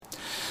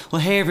Well,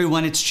 hey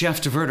everyone, it's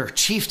Jeff DeVerter,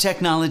 Chief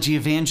Technology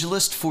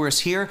Evangelist for us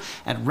here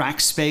at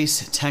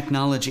Rackspace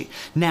Technology.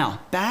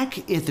 Now,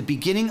 back at the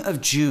beginning of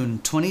June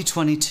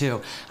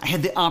 2022, I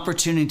had the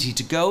opportunity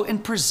to go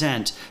and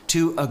present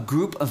to a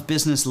group of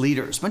business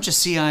leaders, a bunch of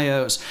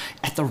CIOs,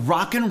 at the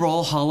Rock and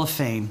Roll Hall of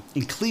Fame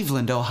in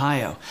Cleveland,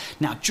 Ohio.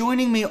 Now,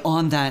 joining me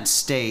on that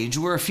stage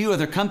were a few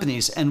other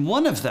companies, and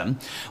one of them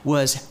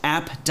was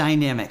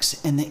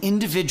AppDynamics, and the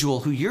individual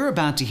who you're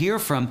about to hear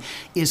from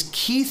is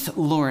Keith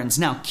Lorenz.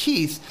 Now,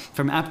 Keith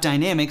from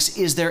AppDynamics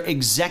is their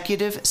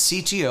executive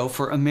CTO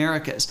for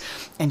Americas.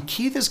 And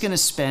Keith is going to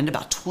spend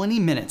about 20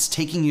 minutes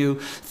taking you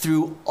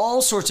through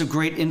all sorts of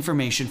great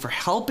information for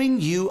helping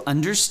you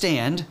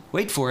understand,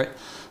 wait for it,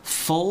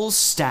 full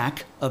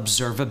stack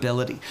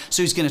observability.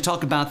 So he's going to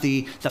talk about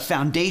the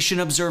foundation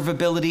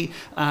observability.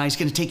 He's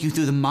going to take you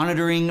through the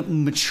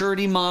monitoring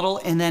maturity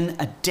model and then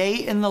a day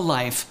in the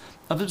life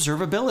of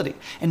observability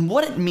and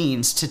what it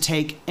means to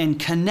take and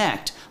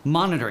connect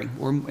monitoring,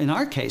 or in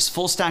our case,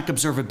 full stack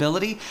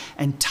observability,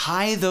 and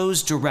tie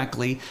those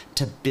directly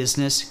to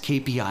business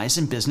KPIs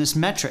and business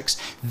metrics.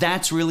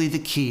 That's really the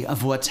key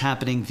of what's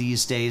happening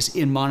these days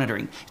in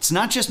monitoring. It's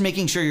not just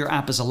making sure your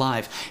app is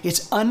alive,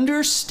 it's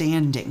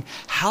understanding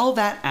how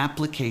that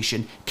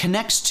application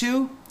connects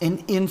to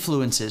and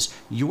influences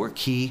your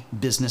key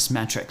business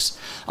metrics.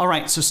 All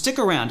right, so stick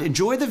around,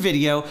 enjoy the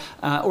video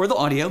or the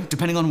audio,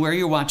 depending on where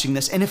you're watching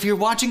this. And if you're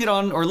watching it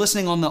on or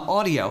listening on the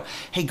audio,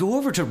 hey, go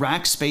over to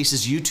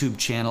Rackspace's YouTube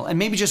channel and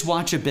maybe just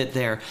watch a bit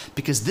there,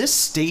 because this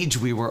stage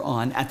we were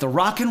on at the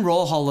Rock and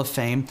Roll Hall of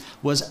Fame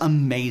was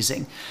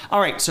amazing. All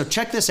right, so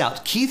check this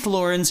out. Keith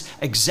Lorenz,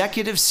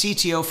 Executive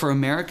CTO for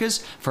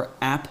Americas for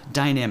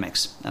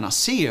AppDynamics. And I'll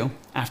see you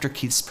after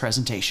Keith's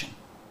presentation.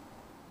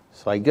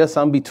 So I guess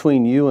I'm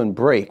between you and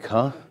break,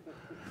 huh?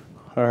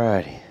 All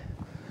righty.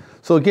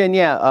 So again,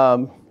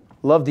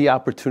 love the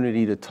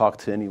opportunity to talk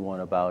to anyone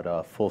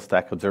about full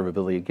stack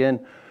observability.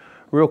 Again,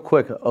 real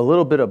quick, a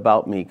little bit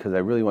about me, because I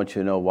really want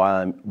you to know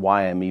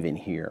why I'm even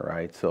here,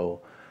 right?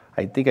 So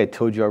I think I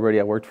told you already,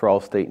 I worked for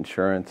Allstate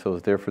Insurance. I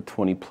was there for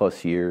 20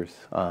 plus years.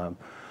 What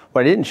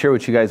I didn't share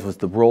with you guys was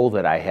the role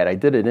that I had. I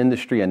did an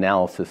industry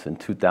analysis in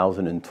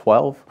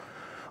 2012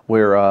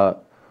 where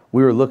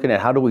we were looking at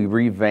how do we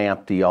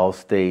revamp the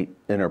Allstate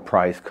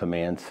Enterprise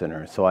Command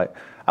Center. So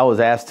I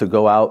was asked to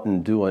go out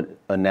and do an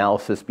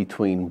analysis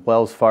between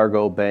Wells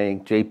Fargo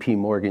Bank, JP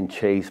Morgan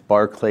Chase,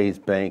 Barclays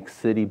Bank,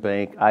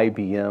 Citibank,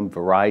 IBM,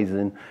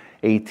 Verizon,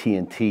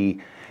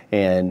 AT&T,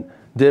 and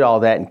did all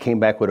that and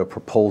came back with a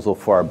proposal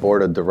for our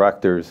board of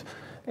directors.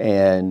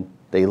 And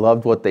they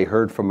loved what they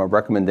heard from a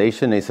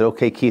recommendation. They said,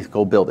 okay, Keith,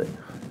 go build it.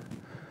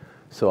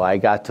 So I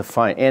got to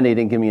find, and they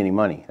didn't give me any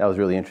money. That was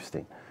really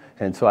interesting.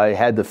 And so I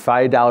had to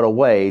find out a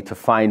way to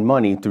find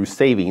money through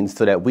savings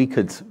so that we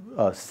could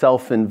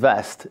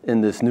self-invest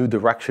in this new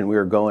direction we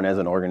were going as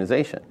an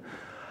organization.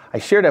 I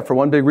share that for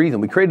one big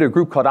reason. We created a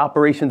group called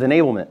Operations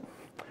Enablement.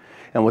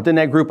 And within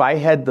that group, I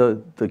had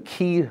the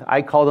key,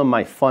 I call them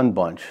my fun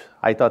bunch.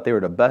 I thought they were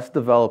the best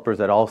developers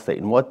at Allstate.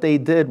 And what they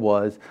did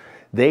was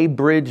they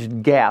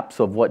bridged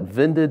gaps of what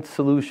vended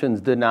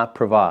solutions did not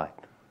provide.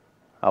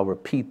 I'll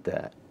repeat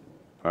that.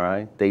 All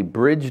right, they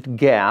bridged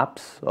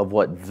gaps of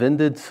what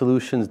vended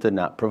solutions did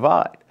not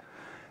provide.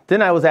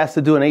 Then I was asked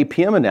to do an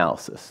APM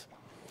analysis,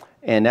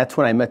 and that's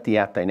when I met the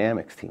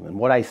AppDynamics team. And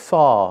what I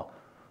saw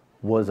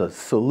was a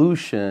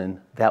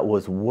solution that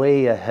was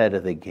way ahead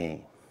of the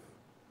game.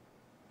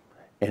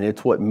 And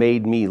it's what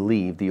made me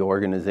leave the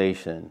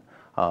organization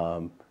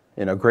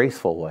in a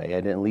graceful way. I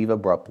didn't leave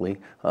abruptly,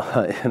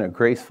 in a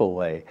graceful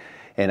way.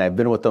 And I've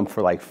been with them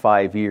for like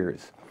 5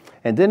 years.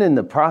 And then in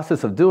the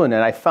process of doing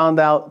that, I found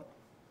out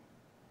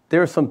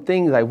there are some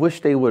things I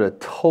wish they would have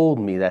told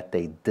me that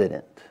they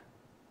didn't.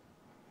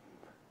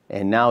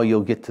 And now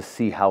you'll get to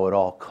see how it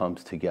all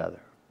comes together.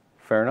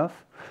 Fair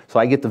enough?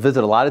 So I get to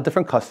visit a lot of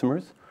different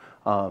customers,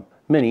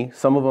 many.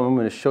 Some of them I'm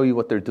going to show you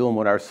what they're doing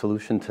with our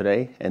solution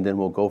today, and then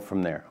we'll go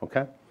from there,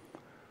 okay?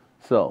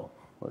 So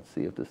let's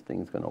see if this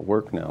thing's going to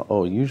work now.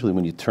 Oh, usually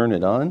when you turn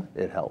it on,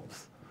 it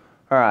helps.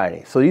 All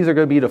righty, so these are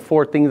going to be the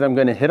 4 things I'm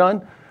going to hit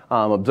on.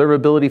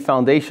 Observability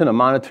foundation, a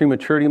monitoring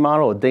maturity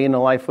model, a day in the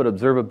life with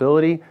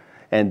observability,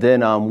 and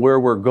then where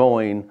we're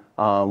going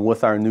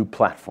with our new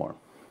platform.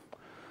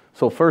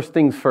 So first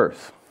things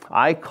first,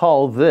 I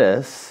call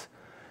this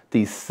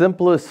the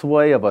simplest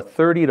way of a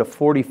 30 to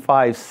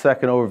 45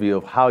 second overview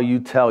of how you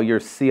tell your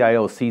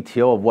CIO,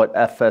 CTO of what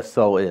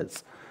FSO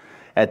is.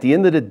 At the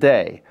end of the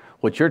day,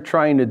 what you're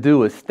trying to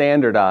do is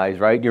standardize,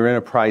 right, your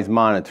enterprise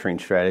monitoring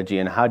strategy.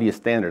 And how do you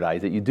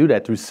standardize it? You do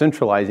that through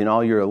centralizing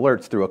all your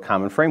alerts through a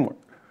common framework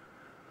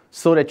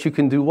so that you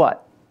can do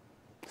what?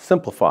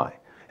 Simplify.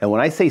 And when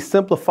I say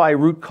simplify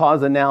root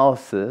cause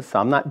analysis,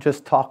 I'm not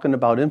just talking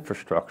about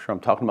infrastructure,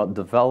 I'm talking about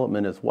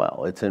development as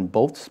well. It's in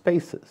both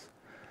spaces.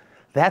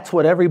 That's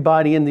what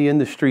everybody in the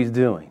industry is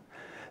doing.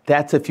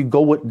 That's, if you go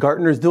what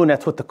Gartner's doing,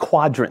 that's what the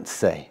quadrants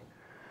say.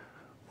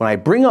 When I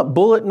bring up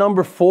bullet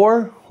number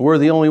 4, we're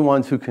the only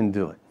ones who can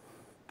do it.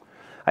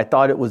 I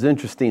thought it was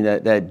interesting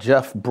that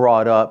Jeff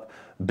brought up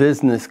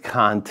business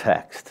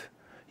context.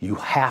 You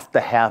have to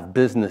have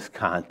business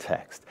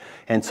context.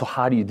 And so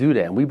how do you do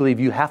that? And we believe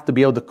you have to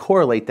be able to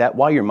correlate that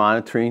while you're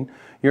monitoring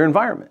your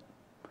environment.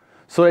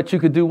 So that you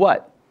could do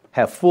what?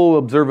 Have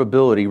full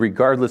observability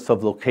regardless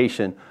of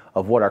location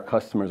of what our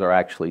customers are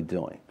actually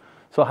doing.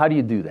 So how do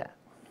you do that?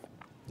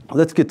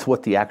 Let's get to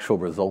what the actual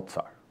results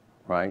are,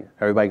 right?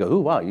 Everybody goes, "Ooh,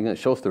 wow, you're going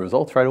to show us the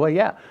results right away?"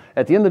 Yeah.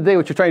 At the end of the day,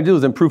 what you're trying to do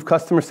is improve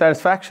customer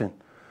satisfaction.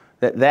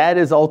 That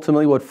is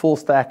ultimately what full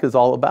stack is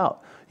all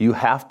about. You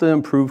have to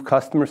improve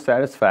customer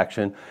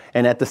satisfaction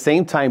and at the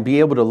same time be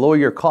able to lower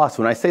your costs.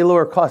 When I say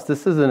lower costs,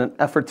 this isn't an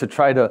effort to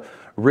try to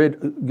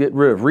get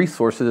rid of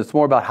resources. It's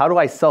more about how do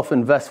I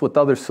self-invest with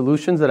other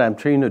solutions that I'm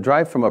trying to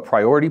drive from a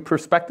priority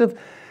perspective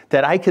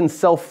that I can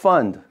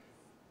self-fund.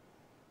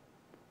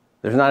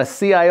 There's not a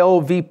CIO,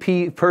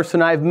 VP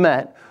person I've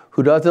met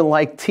who doesn't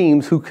like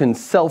teams who can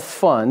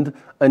self-fund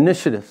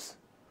initiatives.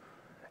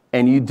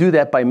 And you do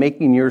that by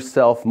making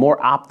yourself more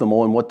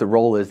optimal in what the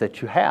role is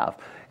that you have.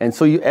 And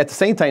so at the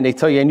same time, they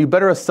tell you, and you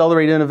better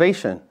accelerate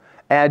innovation.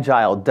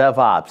 Agile,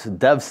 DevOps,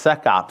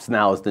 DevSecOps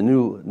now is the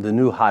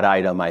new hot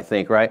item, I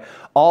think, right?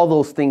 All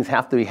those things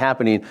have to be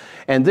happening.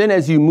 And then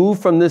as you move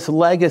from this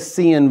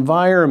legacy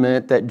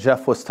environment that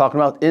Jeff was talking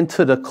about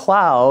into the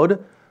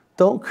cloud,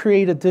 don't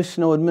create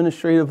additional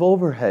administrative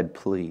overhead,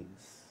 please.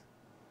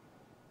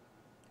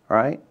 All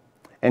right?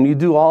 And you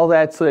do all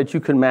that so that you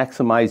can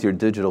maximize your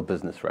digital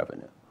business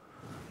revenue.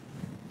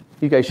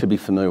 You guys should be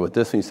familiar with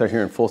this when you start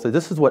hearing full stack.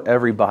 This is what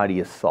everybody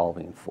is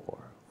solving for.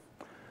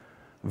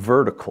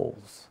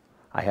 Verticals.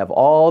 I have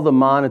all the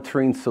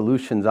monitoring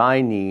solutions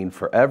I need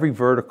for every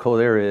vertical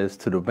there is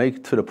to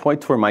the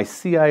point where my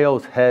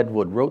CIO's head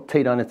would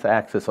rotate on its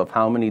axis of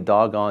how many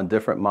doggone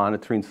different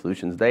monitoring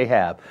solutions they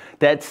have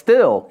that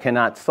still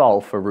cannot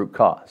solve for root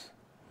cause.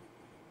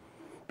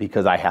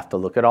 Because I have to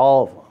look at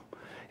all of them.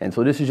 And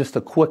so this is just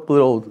a quick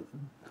little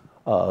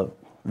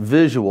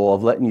visual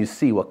of letting you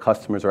see what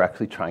customers are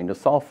actually trying to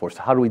solve for.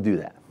 So how do we do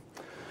that?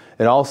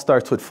 It all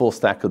starts with full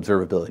stack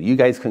observability. You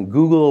guys can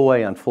Google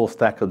away on full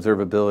stack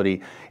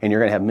observability and you're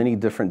going to have many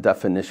different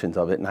definitions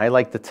of it. And I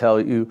like to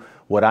tell you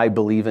what I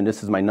believe in.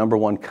 This is my number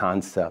one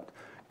concept.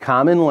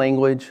 Common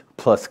language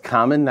plus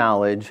common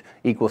knowledge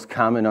equals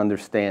common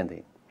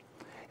understanding.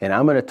 And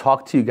I'm going to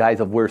talk to you guys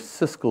of where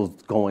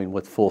Cisco's going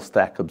with full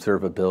stack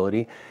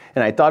observability.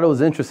 And I thought it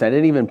was interesting. I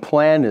didn't even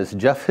plan this.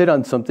 Jeff hit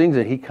on some things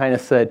that he kind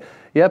of said,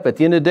 yep, at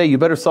the end of the day, you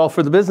better solve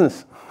for the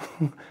business.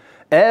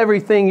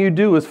 Everything you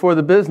do is for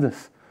the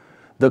business.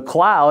 The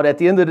cloud, at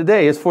the end of the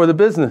day, is for the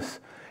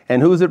business.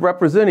 And who is it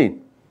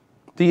representing?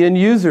 The end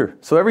user.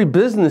 So every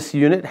business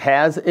unit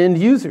has end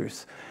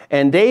users.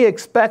 And they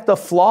expect a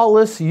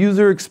flawless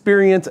user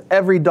experience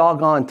every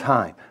doggone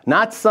time.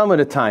 Not some of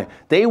the time.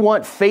 They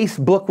want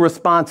Facebook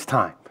response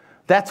time.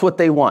 That's what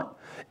they want.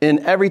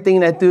 In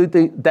everything that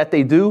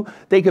they do,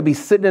 they could be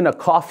sitting in a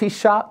coffee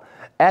shop,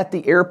 at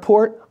the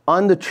airport,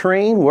 on the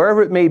train,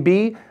 wherever it may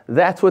be.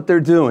 That's what they're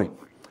doing.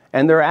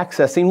 And they're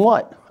accessing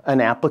what?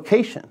 An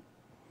application.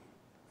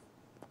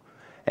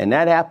 And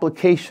that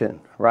application,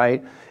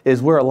 right,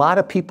 is where a lot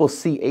of people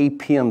see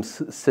APM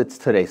sits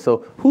today.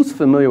 So who's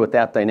familiar with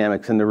App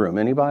Dynamics in the room?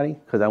 Anybody?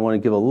 Because I want to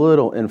give a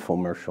little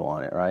infomercial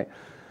on it, right?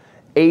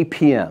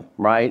 APM,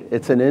 right?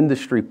 It's an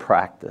industry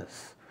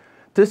practice.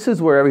 This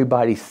is where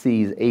everybody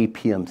sees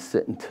APM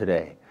sitting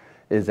today,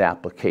 is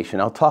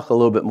application. I'll talk a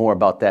little bit more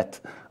about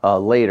that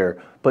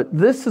later. But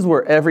this is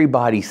where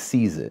everybody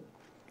sees it.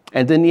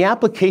 And then the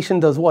application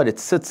does what? It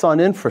sits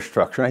on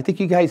infrastructure. And I think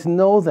you guys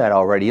know that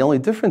already. The only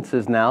difference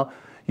is now,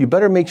 you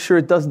better make sure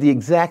it does the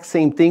exact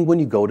same thing when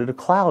you go to the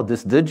cloud.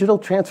 This digital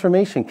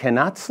transformation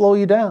cannot slow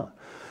you down.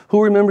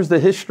 Who remembers the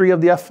history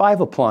of the F5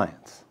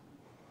 appliance?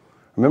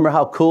 Remember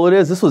how cool it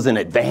is? This was an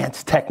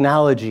advanced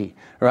technology,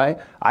 right?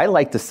 I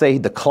like to say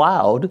the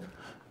cloud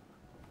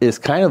is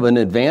kind of an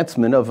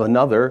advancement of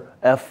another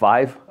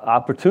F5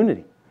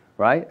 opportunity,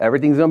 right?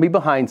 Everything's going to be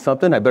behind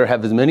something. I better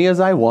have as many as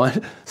I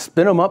want,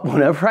 spin them up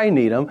whenever I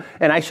need them,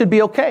 and I should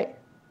be okay.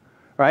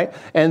 Right?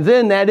 And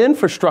then that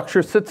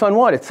infrastructure sits on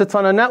what? It sits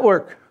on a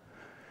network.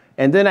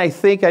 And then I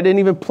think I didn't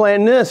even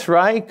plan this,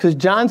 right? Because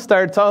John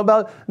started talking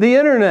about the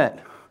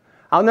internet.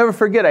 I'll never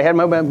forget, I had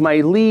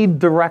my lead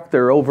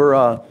director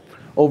over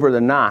the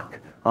NOC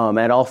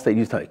at Allstate. He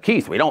used to tell me,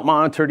 Keith, we don't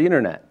monitor the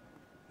internet.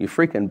 You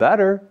freaking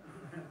better.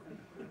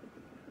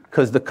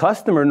 Because the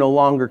customer no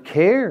longer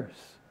cares.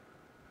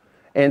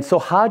 And so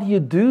how do you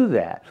do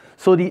that?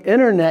 So the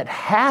internet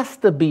has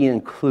to be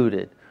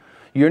included.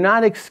 You're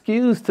not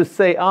excused to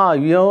say,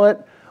 you know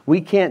what? We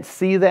can't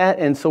see that,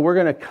 and so we're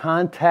going to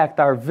contact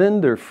our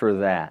vendor for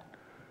that.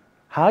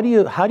 How do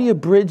you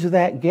bridge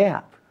that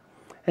gap?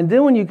 And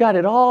then when you got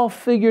it all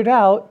figured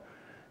out,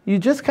 you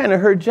just kind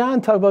of heard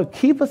John talk about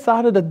keep us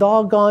out of the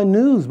doggone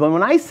news. But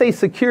when I say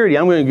security,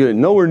 I'm going to get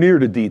nowhere near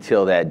the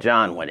detail that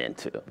John went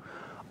into.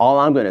 All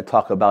I'm going to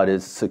talk about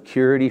is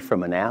security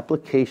from an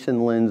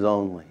application lens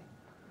only.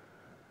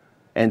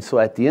 And so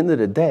at the end of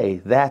the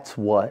day, that's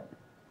what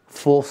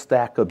full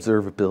stack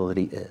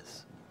observability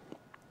is.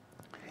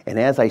 And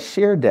as I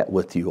shared that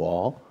with you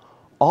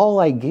all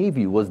I gave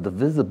you was the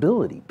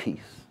visibility piece.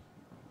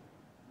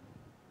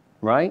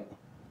 Right?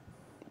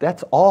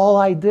 That's all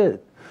I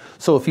did.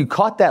 So if you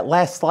caught that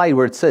last slide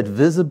where it said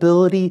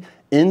visibility,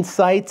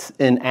 insights,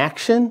 and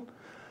action,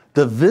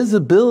 the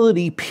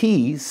visibility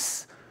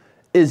piece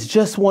is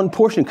just one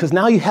portion, because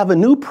now you have a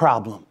new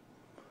problem.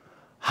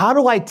 How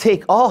do I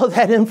take all of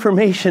that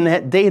information,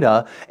 that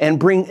data, and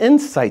bring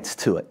insights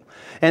to it?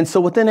 And so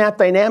within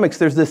AppDynamics,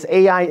 there's this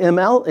AI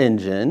ML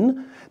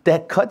engine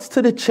that cuts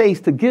to the chase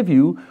to give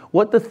you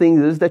what the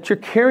thing is that you're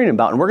caring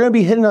about. And we're going to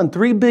be hitting on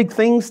 3 big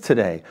things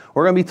today.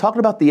 We're going to be talking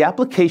about the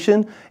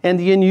application and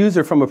the end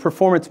user from a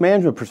performance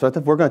management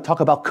perspective. We're going to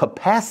talk about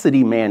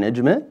capacity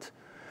management.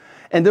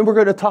 And then we're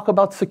going to talk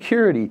about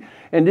security.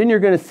 And then you're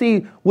going to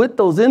see with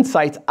those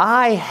insights,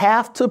 I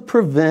have to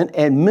prevent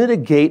and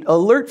mitigate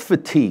alert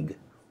fatigue.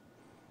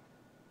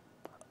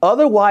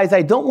 Otherwise,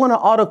 I don't want to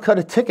auto-cut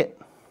a ticket.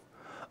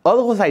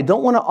 Otherwise, I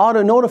don't want to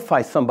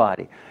auto-notify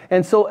somebody.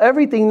 And so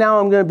everything now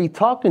I'm going to be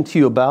talking to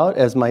you about,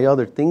 as my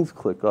other things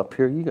click up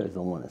here, you guys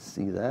don't want to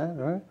see that,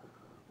 all right?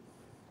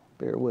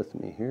 Bear with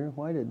me here.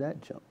 Why did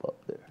that jump up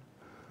there?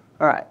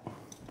 All right.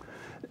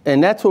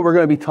 And that's what we're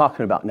going to be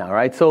talking about now,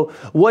 right? So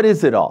what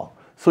is it all?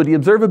 So the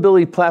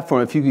observability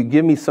platform, if you could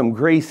give me some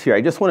grace here,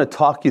 I just want to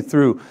talk you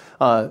through,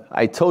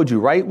 I told you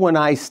right when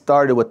I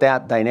started with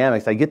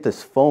AppDynamics, I get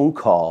this phone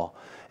call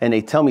and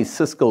they tell me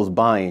Cisco's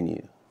buying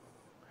you.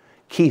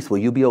 Keith, will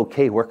you be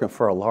okay working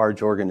for a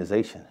large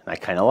organization? And I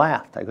kind of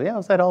laughed. I go, yeah, I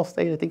was at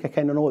Allstate. I think I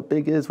kind of know what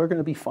big is. We're going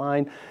to be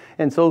fine.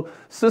 And so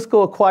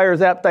Cisco acquires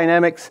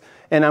AppDynamics,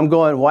 and I'm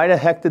going, why the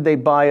heck did they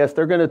buy us?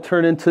 They're going to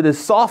turn into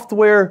this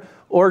software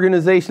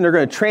organization. They're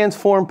going to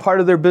transform part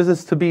of their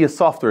business to be a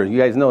software. You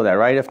guys know that,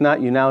 right? If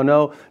not, you now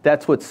know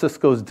that's what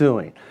Cisco's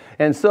doing.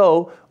 And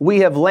so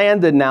we have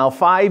landed now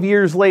 5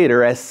 years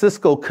later as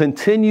Cisco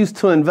continues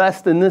to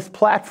invest in this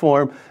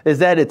platform, is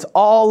that it's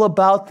all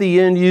about the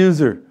end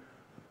user.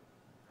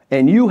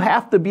 And you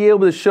have to be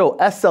able to show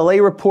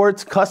SLA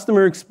reports,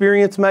 customer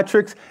experience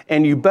metrics,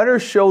 and you better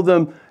show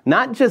them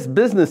not just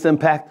business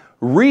impact,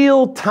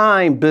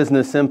 real-time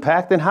business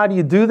impact. And how do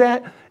you do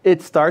that?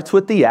 It starts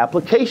with the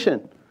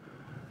application.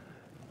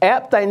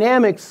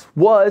 AppDynamics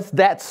was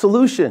that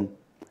solution.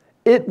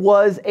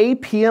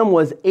 APM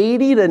was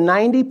 80 to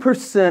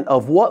 90%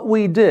 of what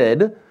we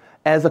did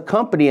as a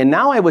company. And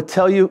now I would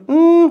tell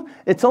you,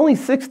 it's only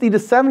 60 to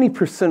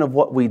 70% of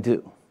what we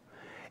do.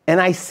 And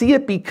I see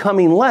it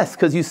becoming less,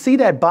 because you see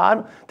that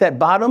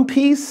bottom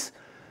piece?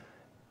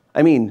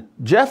 I mean,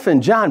 Jeff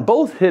and John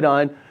both hit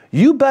on,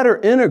 you better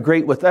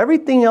integrate with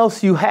everything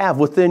else you have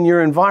within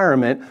your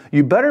environment.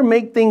 You better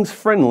make things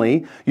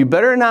friendly. You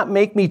better not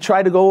make me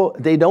try to go,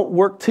 they don't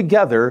work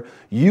together.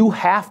 You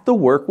have to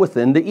work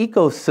within the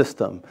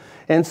ecosystem.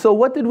 And so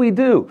what did we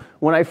do?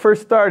 When I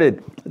first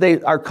started,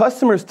 our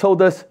customers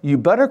told us, you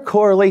better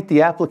correlate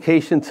the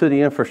application to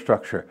the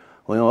infrastructure.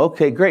 Well,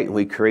 okay, great.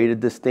 We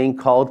created this thing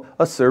called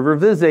a server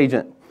viz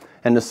agent.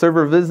 And the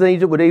server viz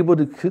agent would be able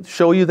to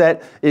show you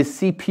that is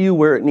CPU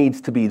where it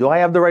needs to be. Do I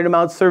have the right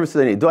amount of services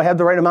I need? Do I have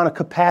the right amount of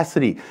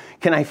capacity?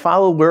 Can I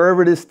follow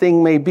wherever this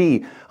thing may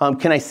be?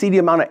 Can I see the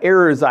amount of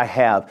errors I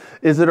have?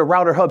 Is it a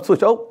router hub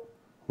switch? Oh,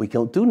 we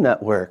don't do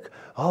network.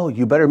 Oh,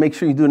 you better make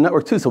sure you do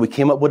network too. So we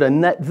came up with a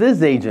net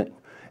viz agent.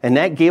 And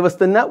that gave us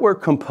the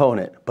network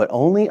component, but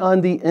only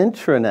on the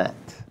intranet,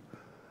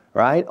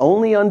 right?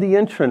 Only on the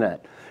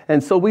intranet.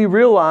 And so we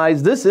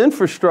realized this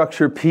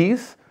infrastructure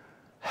piece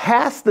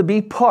has to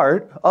be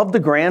part of the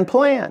grand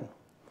plan.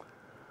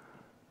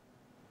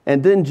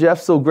 And then Jeff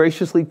so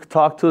graciously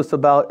talked to us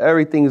about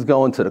everything's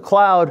going to the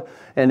cloud,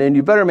 and then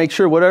you better make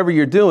sure whatever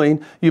you're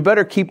doing, you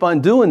better keep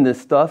on doing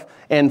this stuff.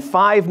 And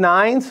 5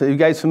 nines, are you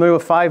guys familiar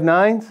with 5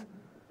 nines?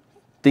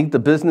 Think the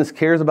business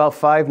cares about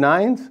 5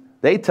 nines?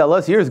 They tell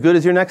us you're as good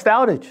as your next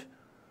outage.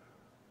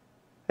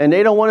 And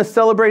they don't want to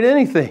celebrate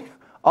anything.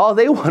 All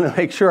they want to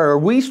make sure are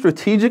we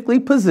strategically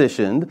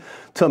positioned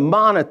to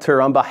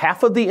monitor on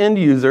behalf of the end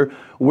user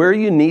where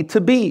you need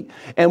to be.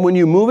 And when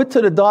you move it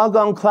to the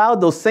doggone cloud,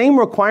 those same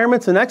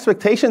requirements and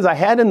expectations I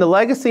had in the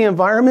legacy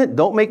environment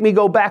don't make me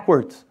go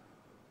backwards.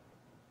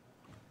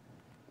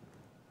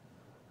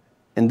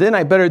 And then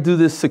I better do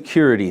this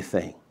security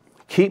thing.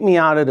 Keep me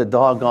out of the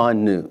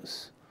doggone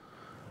news.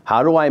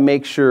 How do I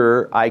make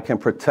sure I can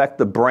protect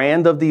the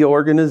brand of the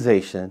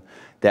organization,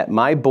 that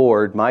my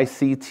board, my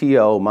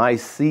CTO, my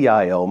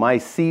CIO, my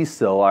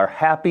CISO are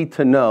happy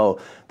to know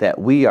that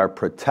we are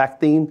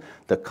protecting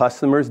the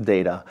customer's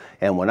data.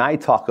 And when I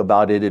talk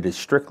about it, it is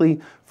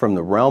strictly from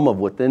the realm of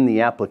within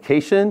the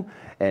application.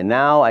 And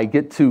now I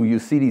get to, you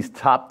see these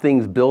top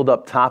things build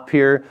up top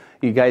here.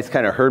 You guys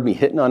kind of heard me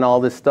hitting on all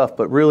this stuff,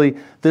 but really,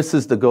 this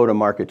is the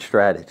go-to-market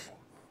strategy.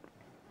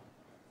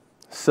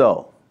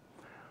 So,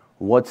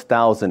 what's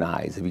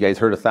ThousandEyes? Have you guys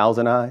heard of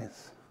ThousandEyes?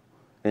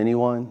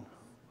 Anyone?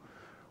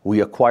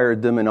 We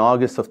acquired them in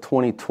August of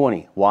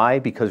 2020. Why?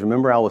 Because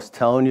remember I was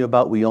telling you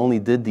about we only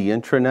did the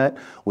intranet.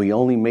 We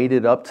only made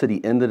it up to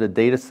the end of the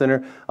data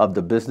center of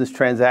the business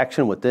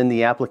transaction within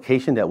the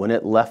application, that when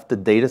it left the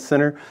data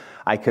center,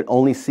 I could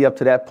only see up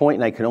to that point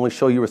and I could only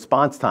show you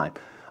response time.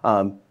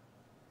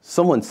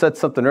 Someone said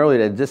something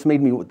earlier that just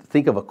made me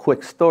think of a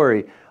quick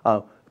story.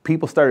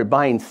 people started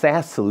buying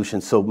SaaS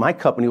solutions. So my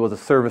company was a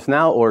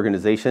ServiceNow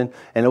organization,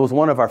 and it was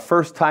one of our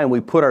first time we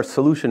put our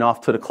solution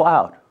off to the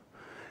cloud.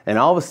 And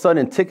all of a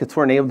sudden, tickets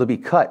weren't able to be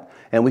cut,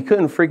 and we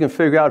couldn't freaking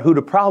figure out who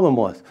the problem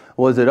was.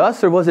 Was it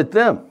us or was it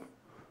them?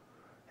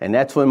 And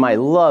that's when my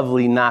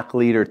lovely NOC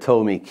leader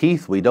told me,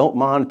 Keith, we don't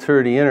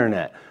monitor the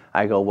internet.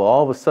 I go, well,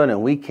 all of a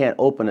sudden, we can't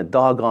open a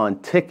doggone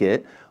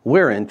ticket.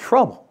 We're in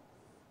trouble.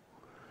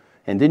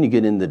 And then you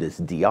get into this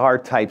DR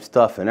type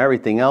stuff and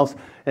everything else.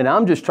 And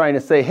I'm just trying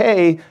to say,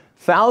 hey,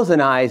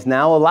 Thousand Eyes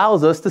now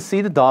allows us to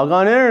see the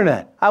doggone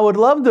internet. I would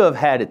love to have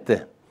had it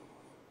then.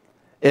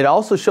 It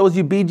also shows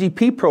you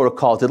BGP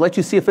protocols. It lets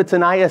you see if it's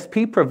an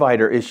ISP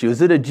provider issue.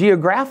 Is it a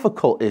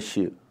geographical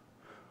issue?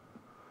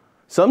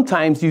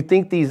 Sometimes you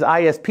think these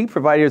ISP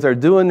providers are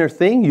doing their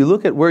thing. You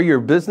look at where your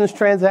business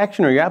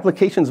transaction or your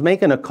application's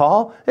making a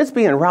call. It's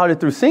being routed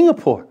through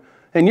Singapore.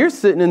 And you're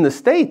sitting in the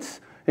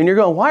States. And you're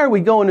going, why are we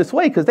going this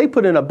way? Because they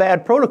put in a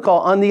bad protocol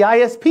on the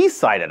ISP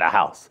side of the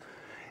house.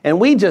 And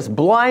we just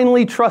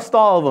blindly trust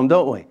all of them,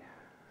 don't we?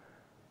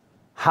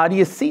 How do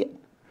you see it?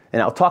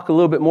 And I'll talk a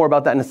little bit more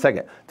about that in a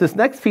second. This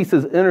next piece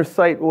is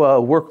Intersight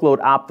Workload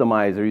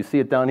Optimizer. You see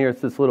it down here?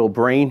 It's this little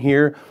brain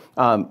here.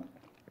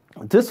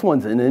 This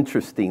one's an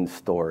interesting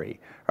story,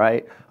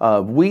 right?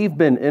 We've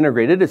been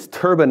integrated. It's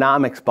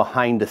Turbonomics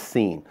behind the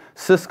scene.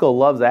 Cisco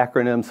loves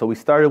acronyms, so we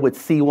started with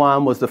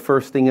CWAM was the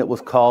first thing it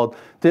was called.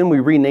 Then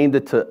we renamed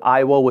it to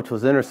IWO, which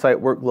was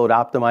Intersight Workload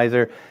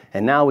Optimizer.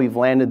 And now we've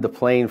landed the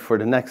plane for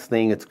the next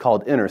thing. It's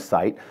called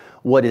Intersight.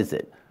 What is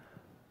it?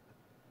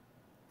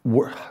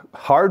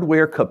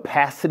 Hardware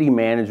capacity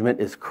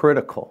management is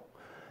critical.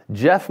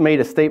 Jeff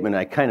made a statement,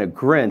 and I kind of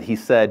grinned. He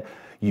said,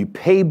 you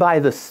pay by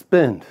the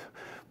spend.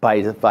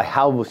 By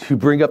how you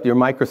bring up your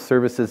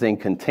microservices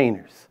and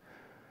containers.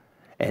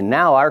 And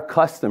now our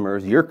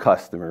customers, your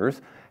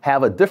customers,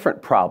 have a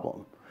different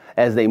problem.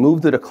 As they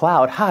move to the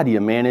cloud, how do you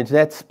manage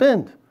that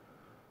spend?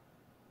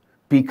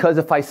 Because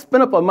if I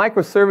spin up a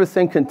microservice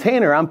and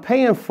container, I'm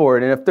paying for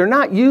it. And if they're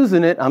not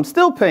using it, I'm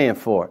still paying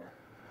for it.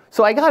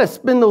 So I got to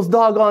spin those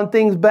doggone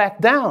things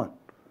back down.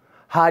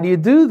 How do you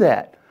do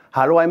that?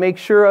 How do I make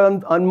sure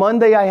on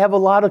Monday I have a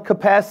lot of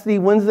capacity?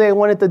 Wednesday I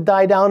want it to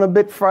die down a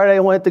bit. Friday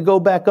I want it to go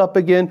back up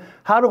again.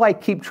 How do I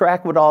keep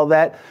track with all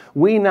that?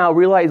 We now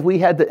realize we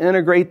had to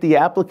integrate the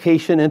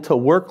application into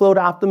workload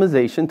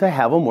optimization to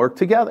have them work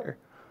together.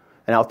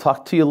 And I'll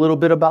talk to you a little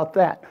bit about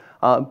that.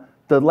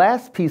 The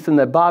last piece in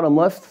that bottom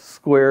left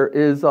square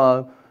is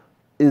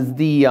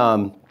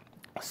the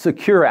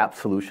Secure App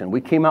solution.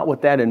 We came out with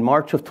that in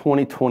March of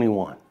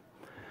 2021.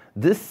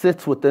 This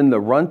sits within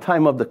the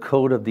runtime of the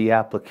code of the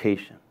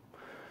application.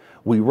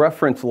 We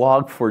reference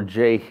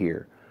Log4j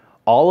here.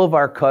 All of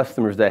our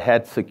customers that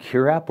had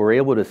Secure App were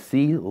able to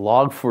see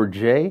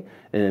Log4j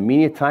in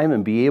immediate time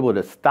and be able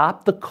to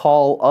stop the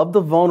call of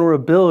the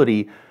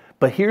vulnerability.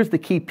 But here's the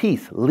key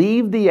piece.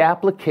 Leave the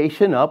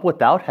application up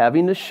without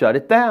having to shut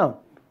it down.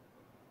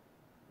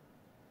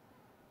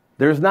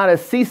 There's not a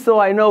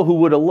CISO I know who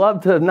would have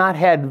loved to have not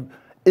had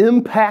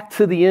impact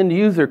to the end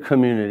user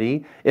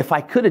community if I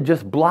could have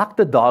just blocked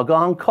the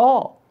doggone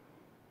call.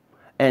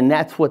 And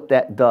that's what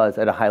that does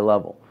at a high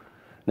level.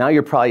 Now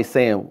you're probably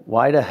saying,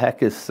 why the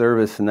heck is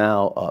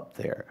ServiceNow up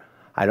there?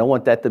 I don't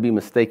want that to be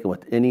mistaken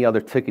with any other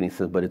ticketing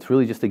system, but it's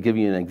really just to give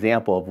you an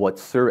example of what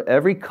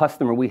every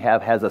customer we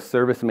have has a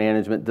service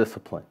management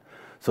discipline.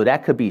 So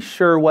that could be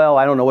Surewell,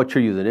 I don't know what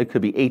you're using. It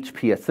could be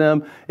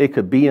HPSM, it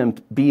could be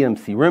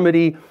BMC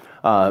Remedy,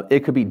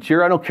 it could be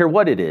Jira, I don't care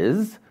what it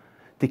is.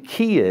 The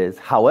key is,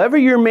 however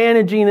you're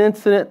managing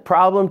incident,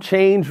 problem,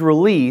 change,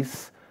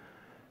 release,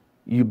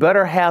 you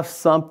better have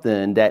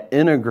something that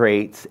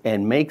integrates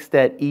and makes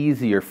that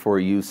easier for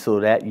you so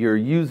that your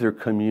user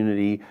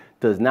community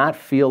does not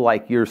feel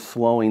like you're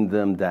slowing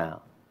them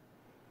down.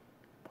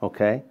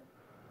 Okay?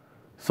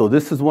 So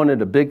this is one of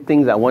the big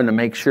things I wanted to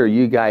make sure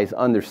you guys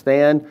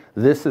understand.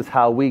 This is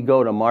how we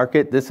go to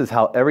market. This is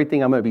how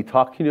everything I'm going to be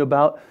talking to you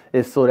about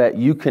is so that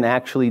you can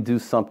actually do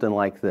something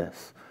like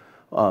this.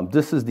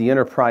 This is the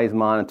enterprise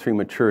monitoring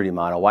maturity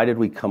model. Why did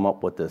we come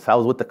up with this? I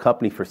was with the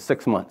company for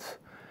 6 months.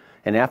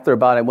 And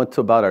after I went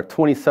to about our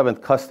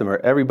 27th customer,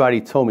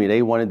 everybody told me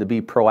they wanted to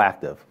be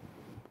proactive.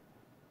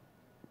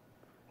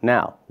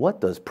 Now,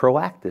 what does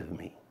proactive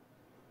mean?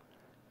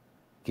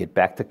 Get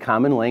back to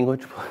common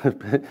language.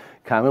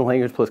 Common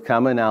language plus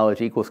common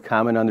knowledge equals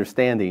common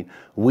understanding.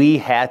 We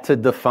had to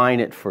define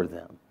it for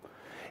them.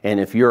 And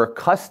if you're a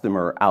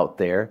customer out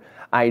there,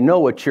 I know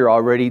what you're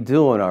already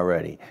doing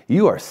already.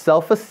 You are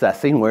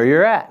self-assessing where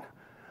you're at.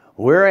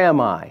 Where am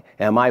I?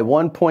 Am I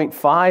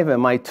 1.5?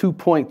 Am I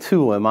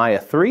 2.2? Am I a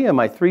 3? Am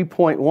I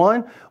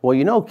 3.1? Well,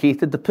 you know,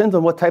 Keith, it depends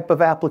on what type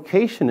of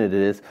application it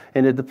is,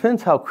 and it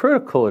depends how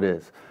critical it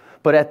is.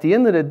 But at the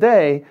end of the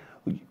day,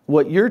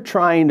 what you're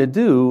trying to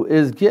do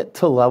is get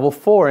to level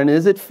 4, and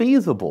is it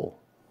feasible?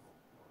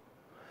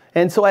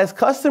 And so as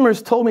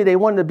customers told me they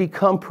wanted to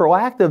become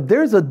proactive,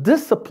 there's a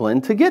discipline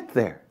to get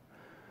there.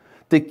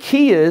 The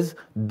key is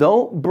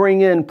don't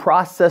bring in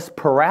process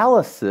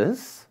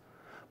paralysis,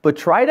 but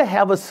try to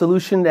have a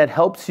solution that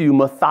helps you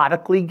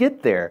methodically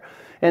get there.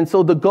 And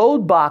so the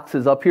gold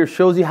boxes up here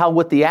shows you how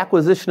with the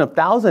acquisition of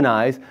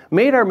ThousandEyes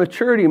made our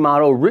maturity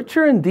model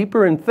richer and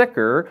deeper and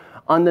thicker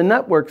on the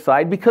network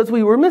side because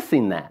we were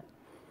missing that.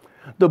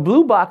 The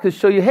blue boxes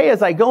show you, hey,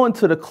 as I go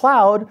into the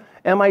cloud,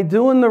 am I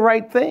doing the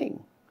right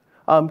thing?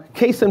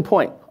 Case in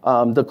point,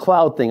 the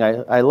cloud thing,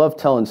 I love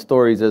telling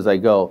stories as I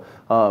go.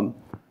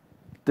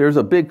 There's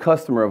a big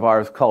customer of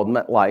ours called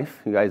MetLife.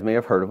 You guys may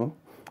have heard of them.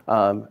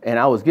 And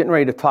I was getting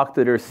ready to talk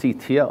to their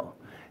CTO.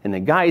 And the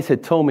guys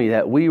had told me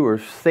that we were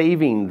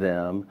saving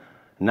them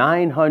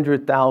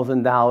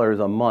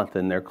 $900,000 a month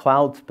in their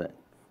cloud spend.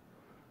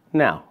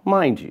 Now,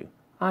 mind you,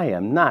 I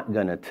am not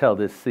going to tell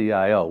this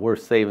CIO we're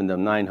saving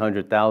them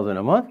 $900,000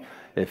 a month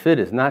if it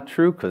is not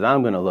true, because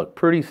I'm going to look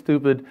pretty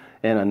stupid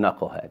and a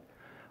knucklehead.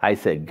 I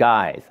said,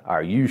 guys,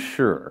 are you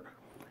sure?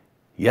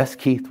 Yes,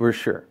 Keith, we're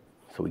sure.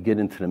 So we get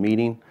into the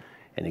meeting,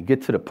 and it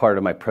gets to the part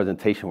of my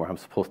presentation where I'm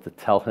supposed to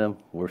tell him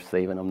we're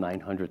saving them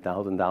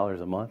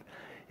 $900,000 a month.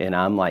 And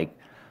I'm like,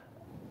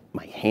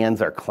 my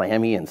hands are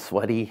clammy and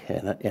sweaty,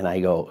 and I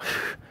go,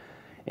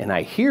 and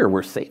I hear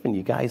we're saving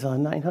you guys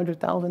on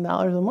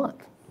 $900,000 a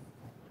month.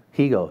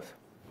 He goes,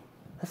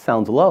 that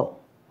sounds low.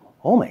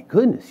 Oh my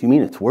goodness, you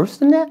mean it's worse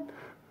than that?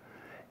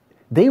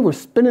 They were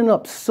spinning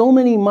up so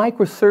many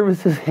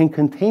microservices and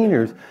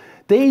containers,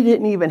 they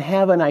didn't even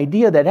have an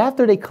idea that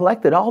after they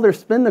collected all their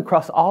spend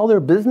across all their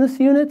business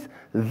units,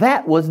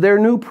 that was their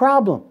new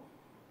problem.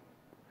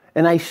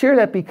 And I share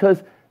that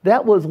because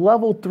that was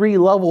level 3,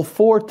 level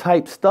 4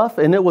 type stuff,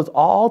 and it was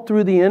all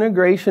through the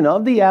integration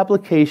of the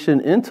application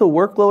into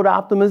workload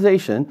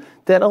optimization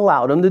that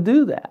allowed them to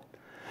do that.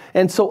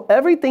 And so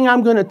everything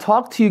I'm going to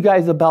talk to you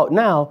guys about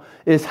now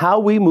is how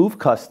we move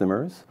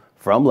customers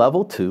from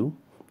level 2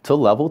 to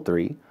level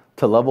 3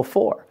 to level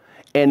 4.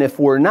 And if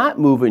we're not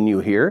moving you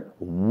here,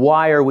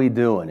 why are we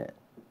doing it?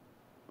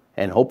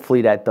 And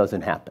hopefully that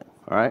doesn't happen,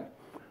 all right?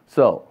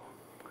 So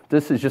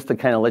this is just to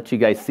kind of let you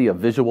guys see a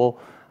visual.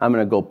 I'm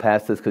going to go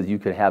past this because you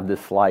could have this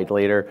slide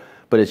later,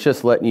 but it's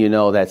just letting you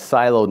know that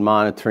siloed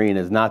monitoring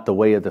is not the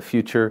way of the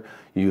future.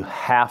 You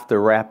have to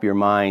wrap your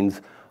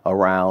minds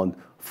around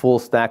full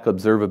stack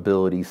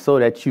observability so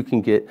that you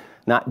can get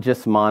not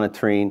just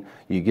monitoring,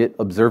 you get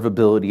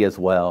observability as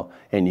well,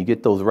 and you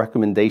get those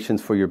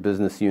recommendations for your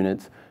business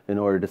units in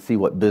order to see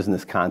what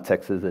business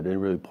context is at any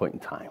really point in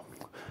time.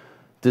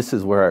 This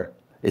is where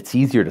it's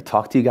easier to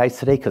talk to you guys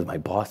today because my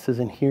boss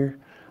isn't here.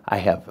 I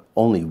have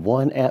only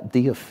one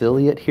AppD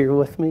affiliate here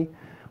with me,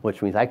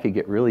 which means I could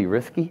get really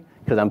risky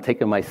because I'm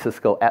taking my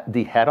Cisco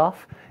AppD hat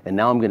off, and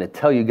now I'm going to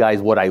tell you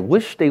guys what I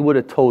wish they would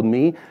have told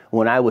me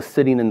when I was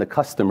sitting in the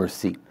customer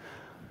seat.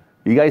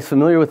 You guys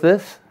familiar with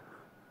this?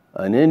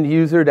 An end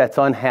user that's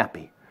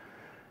unhappy.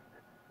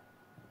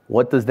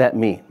 What does that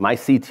mean? My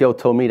CTO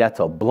told me that's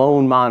a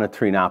blown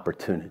monitoring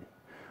opportunity.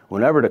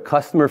 Whenever the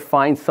customer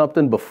finds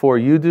something before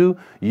you do,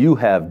 you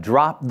have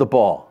dropped the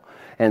ball.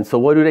 And so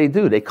what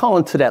do? They call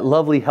into that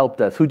lovely help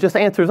desk who just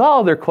answers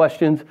all their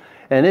questions,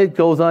 and it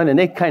goes on and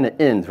it kind of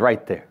ends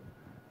right there.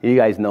 You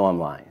guys know I'm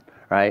lying,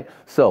 right?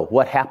 So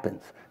what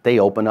happens? They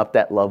open up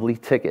that lovely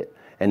ticket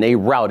and they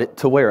route it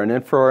to where? An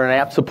infra or an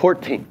app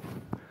support team.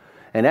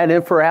 And that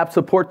infra app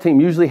support team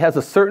usually has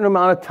a certain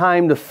amount of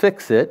time to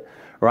fix it,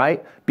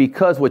 right?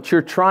 Because what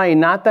you're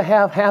trying not to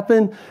have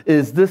happen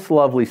is this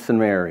lovely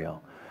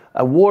scenario.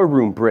 A war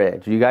room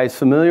bridge. You guys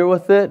familiar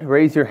with it?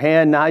 Raise your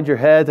hand, nod your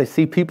heads. I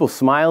see people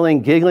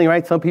smiling, giggling,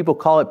 right? Some people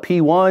call it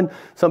P1.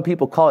 Some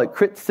people call it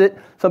crit sit.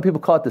 Some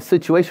people call it the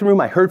situation room.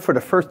 I heard for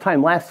the first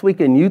time last week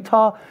in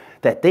Utah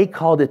that they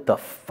called it the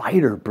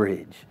fighter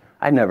bridge.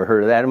 I'd never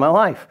heard of that in my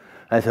life.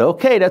 I said,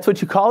 okay, that's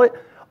what you call it?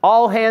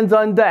 All hands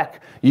on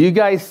deck. You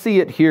guys see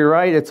it here,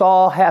 right? It's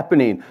all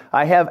happening.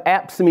 I have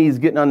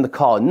AppSMEs getting on the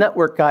call,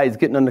 network guys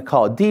getting on the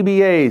call,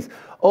 DBAs,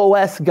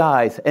 OS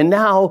guys, and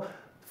now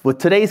with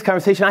today's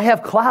conversation, I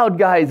have cloud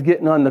guys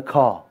getting on the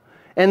call.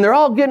 And they're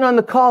all getting on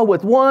the call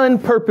with one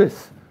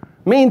purpose,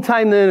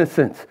 meantime to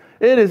innocence.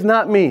 It is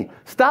not me.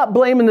 Stop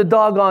blaming the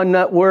doggone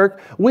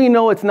network. We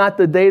know it's not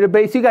the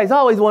database. You guys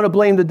always want to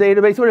blame the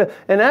database.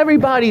 And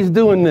everybody's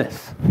doing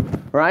this,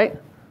 right?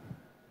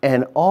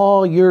 And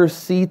all your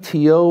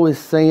CTO is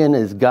saying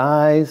is,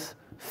 guys,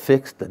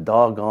 fix the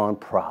doggone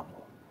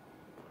problem.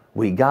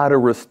 We got to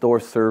restore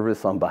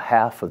service on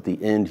behalf of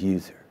the end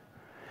user.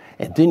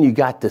 And then you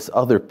got this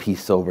other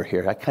piece over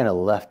here. I kind of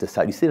left this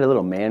out. You see the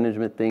little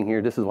management thing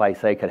here? This is why I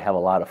say I could have a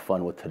lot of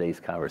fun with today's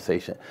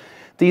conversation.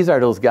 These are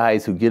those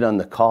guys who get on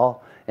the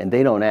call and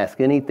they don't ask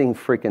anything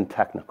freaking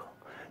technical.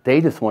 They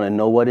just want to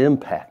know what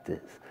impact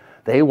is.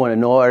 They want to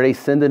know, are they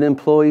sending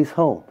employees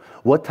home?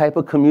 What type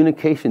of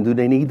communication do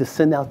they need to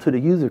send out to the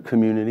user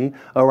community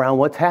around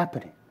what's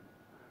happening?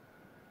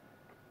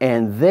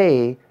 And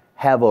they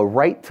have a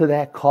right to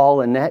that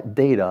call and that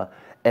data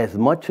as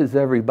much as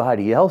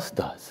everybody else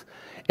does.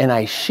 And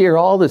I share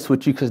all this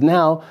with you because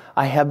now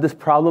I have this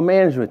problem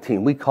management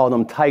team. We call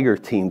them tiger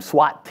teams,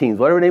 SWAT teams,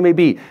 whatever they may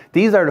be.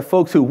 These are the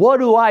folks who, what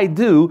do I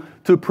do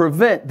to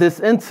prevent this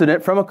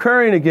incident from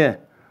occurring again?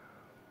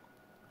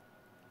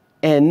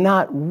 And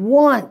not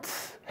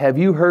once have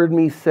you heard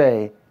me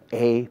say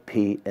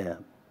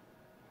APM.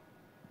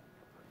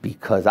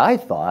 because I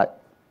thought,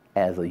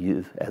 as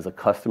a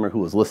customer who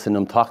was listening to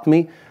them talk to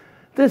me,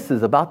 this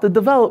is about the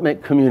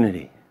development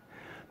community.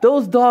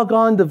 Those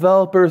doggone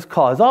developers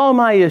cause all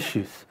my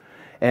issues.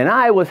 And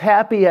I was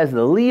happy as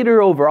the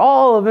leader over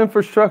all of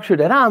infrastructure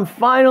that I'm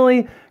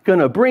finally going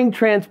to bring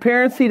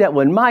transparency, that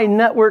when my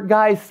network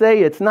guys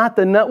say it's not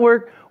the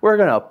network, we're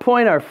going to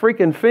point our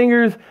freaking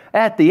fingers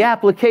at the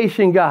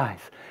application guys.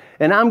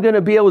 And I'm going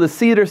to be able to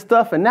see their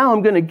stuff, and now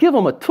I'm going to give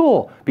them a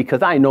tool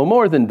because I know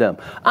more than them.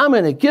 I'm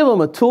going to give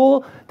them a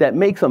tool that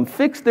makes them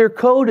fix their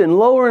code in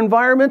lower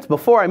environments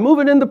before I move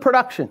it into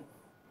production.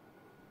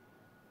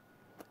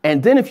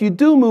 And then if you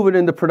do move it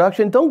into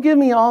production, don't give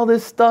me all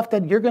this stuff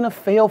that you're going to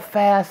fail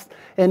fast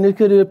and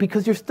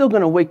because you're still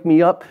going to wake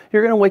me up.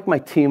 You're going to wake my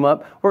team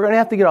up. We're going to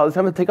have to get all this.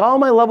 I'm going to take all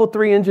my level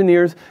 3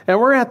 engineers, and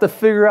we're going to have to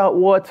figure out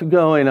what's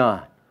going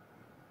on.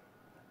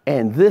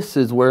 And this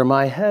is where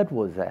my head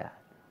was at.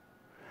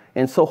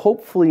 And so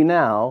hopefully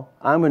now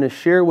I'm going to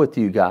share with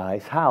you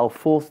guys how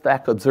full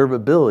stack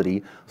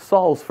observability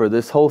solves for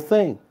this whole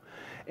thing.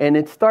 And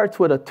it starts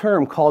with a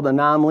term called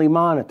anomaly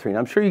monitoring.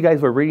 I'm sure you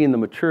guys were reading the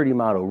maturity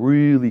model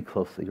really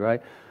closely,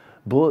 right?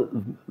 But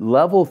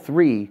level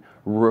 3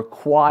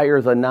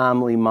 requires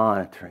anomaly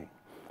monitoring.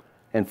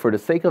 And for the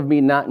sake of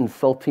me not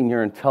insulting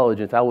your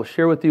intelligence, I will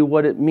share with you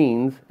what it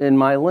means in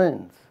my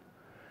lens.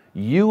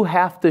 You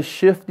have to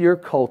shift your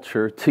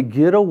culture to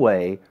get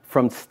away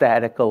from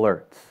static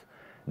alerts.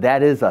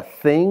 That is a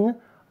thing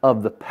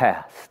of the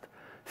past.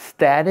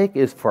 Static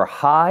is for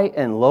high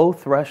and low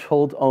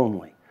thresholds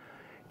only.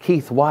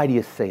 Keith, why do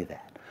you say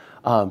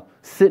that?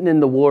 Sitting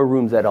in the war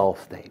rooms at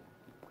Allstate.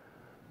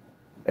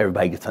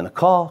 Everybody gets on a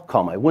call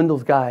my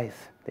Windows guys.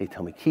 They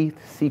tell me, Keith,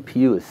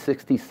 CPU is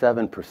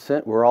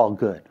 67%, we're all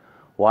good.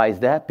 Why is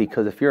that?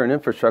 Because if you're an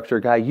infrastructure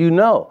guy, you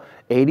know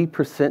 80%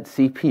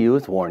 CPU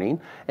is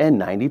warning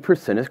and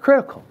 90% is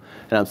critical.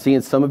 And I'm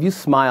seeing some of you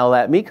smile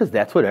at me because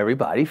that's what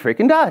everybody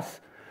freaking does.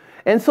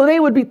 And so they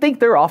would think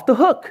they're off the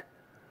hook.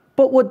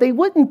 But what they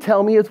wouldn't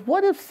tell me is,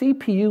 what if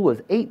CPU was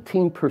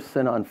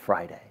 18% on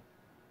Friday?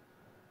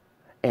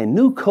 And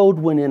new code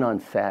went in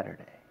on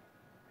Saturday.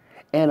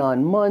 And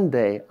on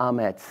Monday, I'm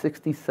at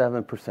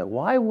 67%.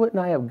 Why wouldn't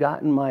I have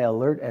gotten my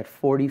alert at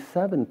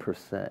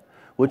 47%?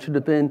 Which would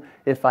have been,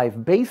 if I've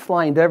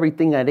baselined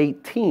everything at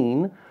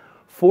 18,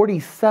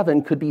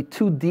 47 could be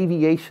 2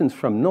 deviations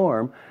from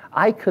norm.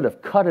 I could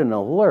have cut an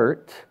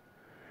alert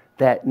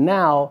that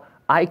now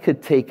I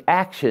could take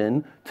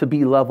action to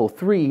be level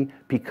 3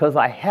 because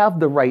I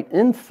have the right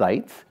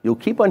insights. You'll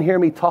keep on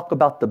hearing me talk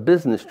about the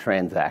business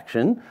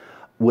transaction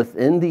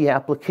within the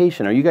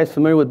application. Are you guys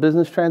familiar with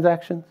business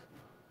transactions?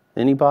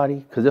 Anybody?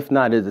 Because if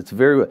not, it's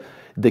very,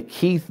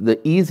 the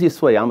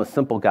easiest way, I'm a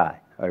simple guy,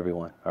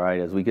 everyone, all right?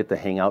 As we get to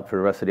hang out for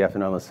the rest of the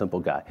afternoon, I'm a simple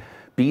guy.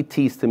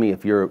 BTs to me,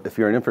 if you're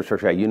an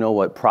infrastructure guy, you know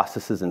what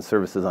processes and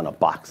services on a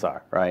box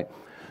are, right?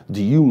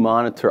 Do you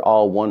monitor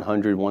all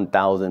 100,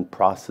 1,000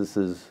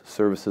 processes,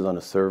 services on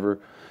a server?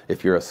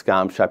 If you're a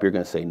SCOM shop, you're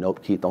going to say,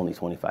 nope, Keith, only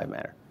 25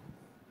 matter.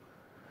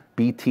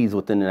 BTs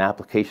within an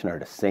application are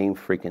the same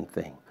freaking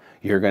thing.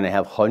 You're going to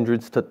have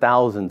hundreds to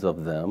thousands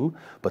of them,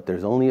 but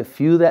there's only a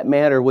few that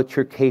matter with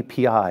your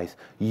KPIs.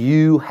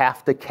 You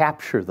have to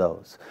capture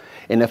those.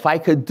 And if I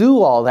could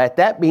do all that,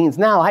 that means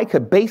now I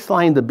could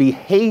baseline the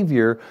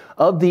behavior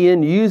of the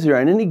end user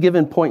at any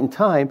given point in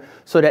time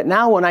so that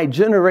now when I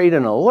generate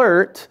an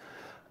alert,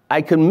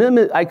 I could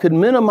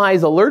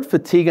minimize alert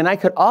fatigue and I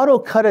could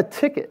auto-cut a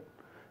ticket.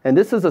 And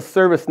this is a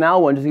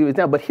ServiceNow one, just to give you an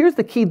example. But here's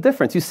the key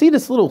difference. You see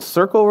this little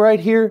circle right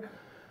here?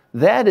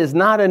 That is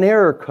not an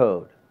error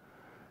code.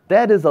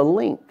 That is a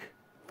link.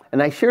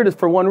 And I share this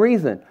for one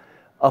reason.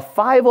 A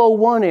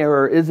 501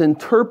 error is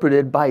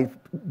interpreted by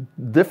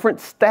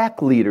different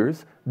stack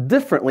leaders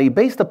differently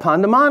based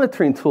upon the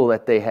monitoring tool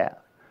that they have.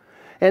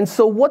 And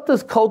so what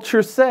does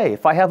culture say?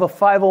 If I have a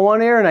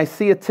 501 error and I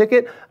see a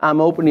ticket, I'm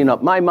opening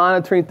up my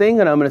monitoring thing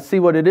and I'm going to see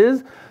what it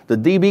is. The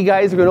DB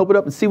guys are going to open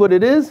up and see what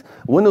it is.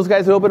 Windows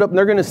guys will open up and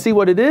they're going to see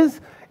what it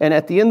is. And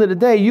at the end of the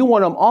day, you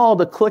want them all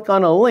to click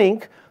on a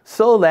link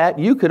so that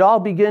you could all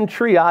begin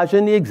triage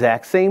in the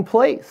exact same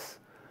place.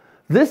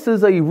 This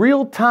is a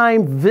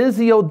real-time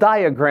Visio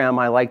diagram,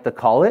 I like to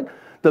call it.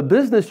 The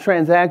business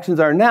transactions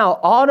are now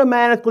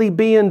automatically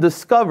being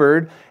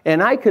discovered,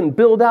 and I can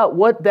build out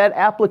what that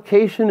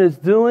application is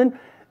doing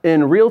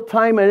in real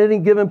time at any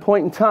given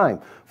point in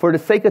time. For the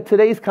sake of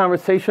today's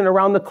conversation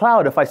around the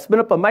cloud, if I spin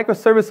up a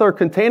microservice or a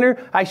container,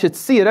 I should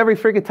see it every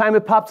freaking time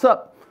it pops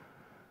up.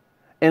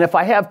 And if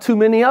I have too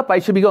many up, I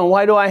should be going,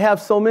 why do I have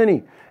so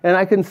many? And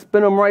I can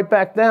spin them right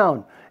back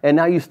down. And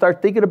now you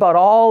start thinking about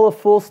all of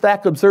full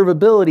stack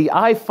observability.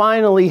 I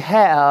finally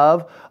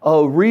have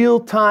a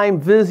real-time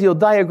Visio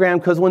diagram,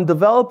 because when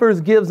developers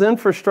give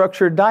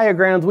infrastructure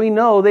diagrams, we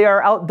know they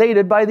are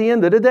outdated by the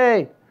end of the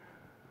day.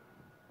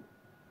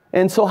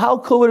 And so how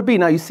cool would it be?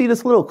 Now you see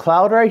this little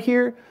cloud right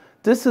here?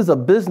 This is a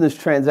business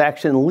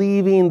transaction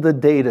leaving the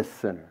data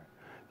center.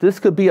 This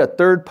could be a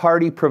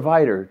third-party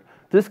provider.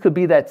 This could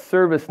be that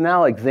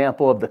ServiceNow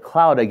example of the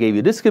cloud I gave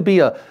you. This could be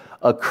a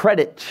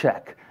credit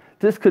check.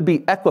 This could be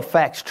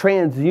Equifax,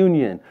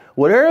 TransUnion,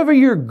 wherever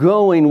you're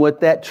going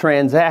with that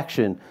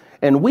transaction.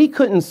 And we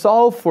couldn't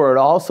solve for it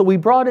all, so we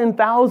brought in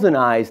Thousand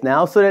Eyes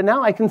now so that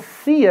now I can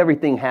see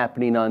everything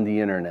happening on the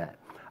internet.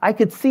 I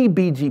could see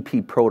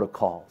BGP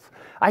protocols.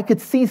 I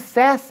could see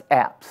SaaS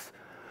apps.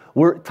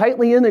 We're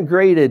tightly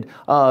integrated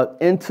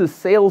into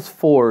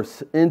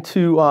Salesforce,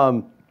 into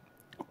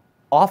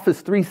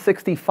Office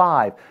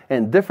 365,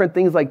 and different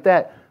things like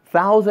that.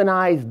 Thousand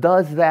Eyes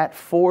does that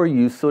for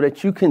you so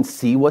that you can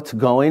see what's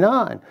going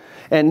on.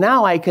 And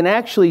now I can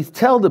actually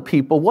tell the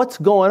people what's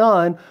going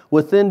on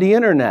within the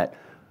internet.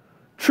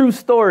 True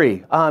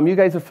story. You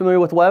guys are familiar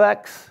with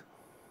WebEx?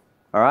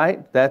 All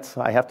right,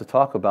 I have to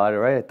talk about it,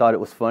 right? I thought it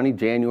was funny.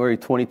 January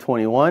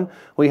 2021,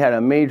 we had a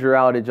major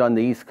outage on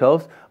the East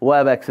Coast.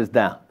 WebEx is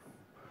down.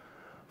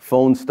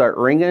 Phones start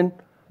ringing.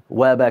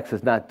 WebEx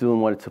is not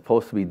doing what it's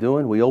supposed to be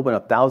doing. We open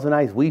up Thousand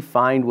Eyes. We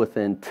find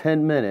within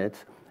 10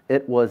 minutes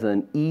it was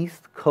an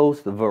East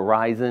Coast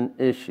Verizon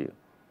issue.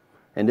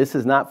 And this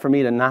is not for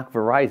me to knock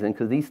Verizon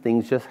because these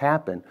things just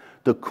happen.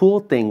 The cool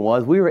thing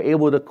was we were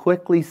able to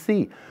quickly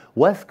see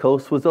West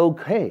Coast was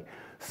okay.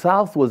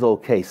 South was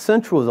okay,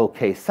 Central was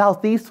okay,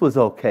 Southeast was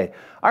okay.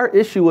 Our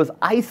issue was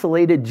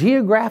isolated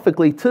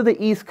geographically to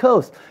the East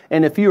Coast.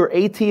 And if you were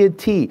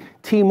AT&T,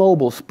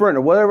 T-Mobile, Sprint,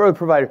 or whatever other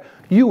provider,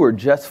 you were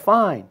just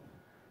fine.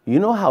 You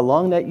know how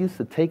long that used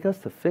to take us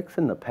to fix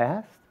in the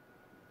past?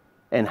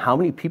 And how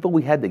many people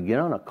we had to get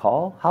on a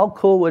call? How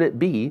cool would it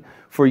be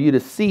for you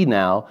to see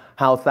now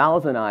how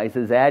Thousand Eyes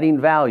is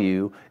adding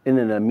value in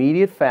an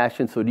immediate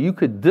fashion so that you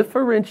could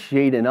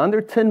differentiate in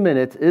under 10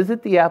 minutes, is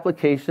it the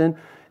application,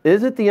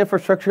 is it the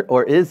infrastructure,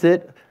 or is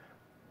it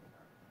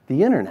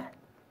the internet?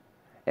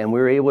 And we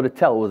were able to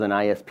tell it was an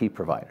ISP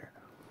provider.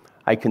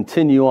 I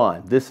continue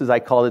on. I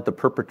call it the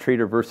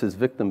perpetrator versus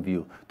victim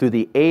view. Through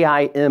the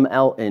AI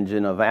ML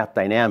engine of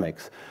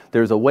AppDynamics,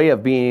 there's a way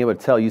of being able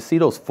to tell. You see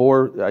those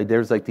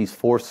there's like these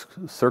four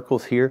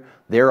circles here.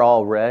 They're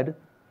all red,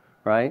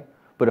 right?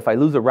 But if I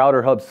lose a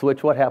router hub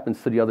switch, what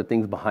happens to the other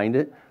things behind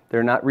it?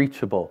 They're not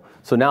reachable.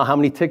 So now how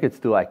many tickets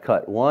do I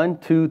cut? 1,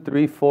 2,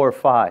 3, 4,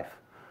 5.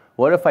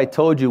 What if I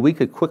told you we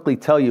could quickly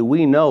tell you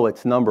we know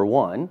it's number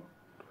 1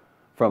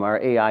 from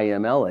our AI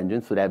ML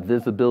engine, so that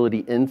visibility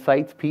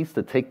insights piece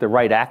to take the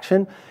right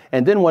action?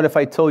 And then what if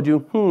I told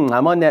you,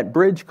 I'm on that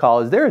bridge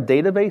call. Is there a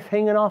database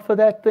hanging off of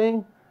that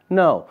thing?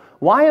 No.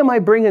 Why am I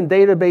bringing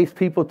database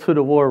people to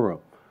the war room?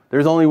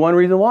 There's only one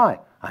reason why.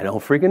 I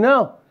don't freaking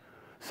know.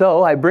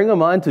 So I bring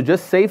them on to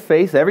just save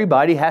face.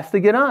 Everybody has to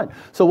get on.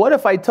 So what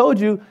if I told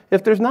you,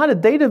 if there's not a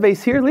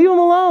database here, leave them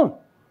alone.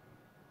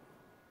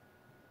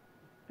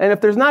 And if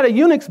there's not a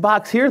Unix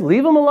box here,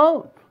 leave them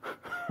alone.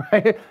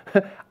 Right?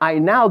 I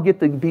now get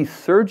to be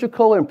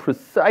surgical and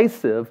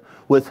precise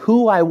with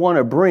who I want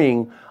to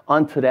bring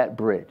onto that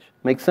bridge.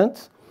 Make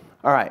sense?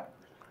 All right.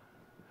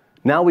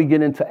 Now we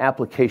get into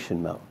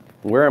application mode.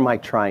 Where am I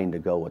trying to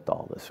go with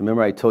all this?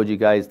 Remember I told you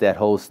guys that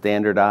whole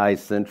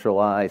standardize,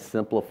 centralize,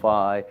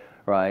 simplify,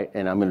 right?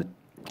 And I'm going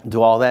to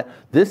do all that.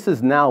 This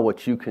is now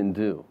what you can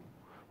do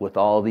with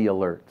all the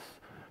alerts.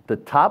 The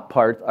top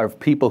part are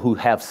people who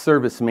have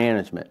service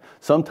management.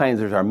 Sometimes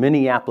there's our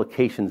many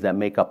applications that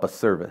make up a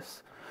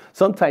service.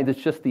 Sometimes it's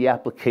just the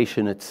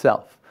application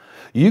itself.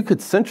 You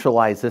could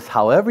centralize this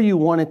however you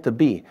want it to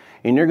be.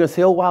 And you're going to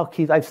say, oh, wow,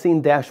 Keith, I've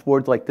seen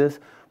dashboards like this.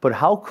 But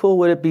how cool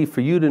would it be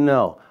for you to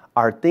know,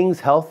 are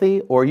things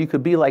healthy? Or you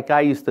could be like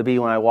I used to be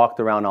when I walked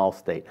around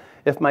Allstate.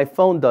 If my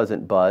phone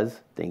doesn't buzz,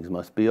 things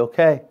must be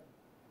okay.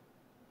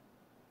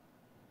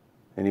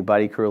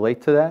 Anybody can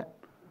relate to that?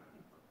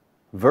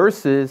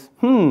 Versus,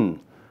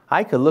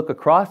 I could look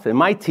across, and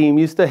my team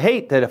used to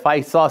hate that if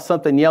I saw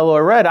something yellow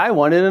or red, I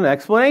wanted an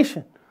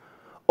explanation.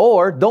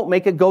 Or don't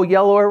make it go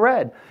yellow or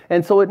red.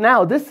 And so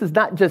now this is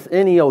not just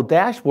any old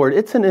dashboard,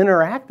 it's an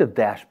interactive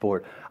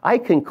dashboard. I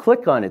can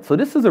click on it. So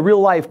this is a real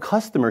live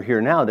customer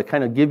here now to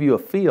kind of give you a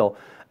feel.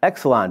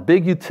 Exelon,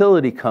 big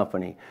utility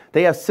company.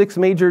 They have 6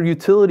 major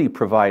utility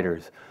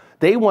providers.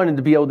 They wanted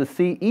to be able to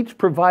see each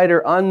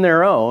provider on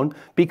their own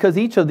because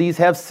each of these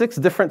have 6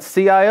 different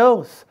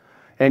CIOs.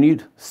 And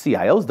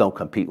CIOs don't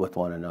compete with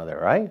one another,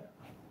 right?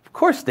 Of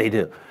course they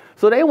do.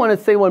 So they want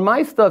to say, when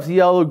my stuff's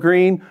yellow,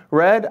 green,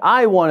 red,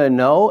 I want to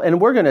know,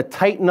 and we're going to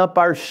tighten up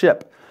our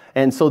ship.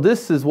 And so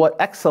this is what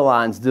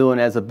Exelon's doing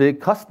as a big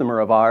customer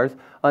of ours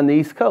on the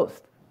East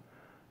Coast.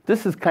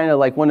 This is kind of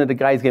like one of the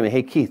guys gave me,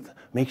 hey, Keith,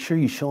 make sure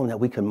you show them that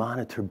we can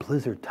monitor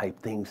blizzard type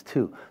things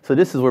too. So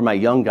this is where my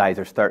young guys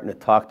are starting to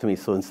talk to me.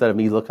 So instead of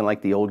me looking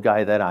like the old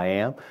guy that I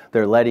am,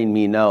 they're letting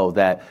me know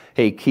that,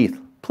 hey,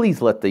 Keith,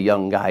 please let the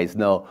young guys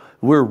know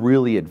we're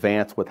really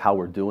advanced with how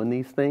we're doing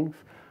these things.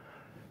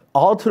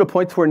 All to the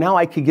point to where now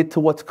I could get to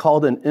what's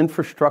called an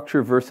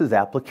infrastructure versus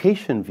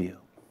application view.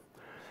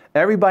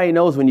 Everybody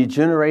knows when you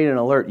generate an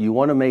alert, you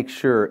want to make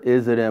sure,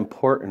 is it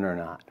important or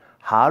not?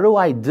 How do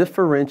I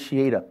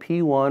differentiate a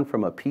P1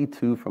 from a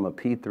P2, from a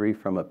P3,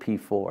 from a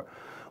P4?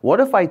 What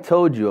if I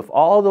told you, if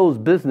all those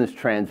business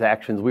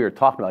transactions we were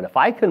talking about, if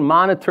I can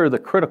monitor the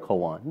critical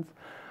ones,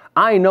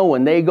 I know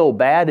when they go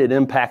bad, it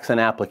impacts an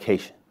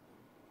application.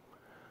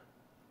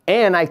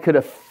 And I could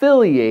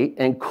affiliate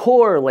and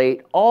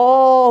correlate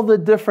all the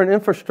different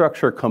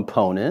infrastructure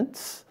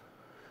components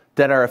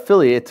that are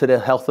affiliated to the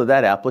health of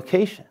that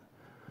application.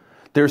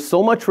 There's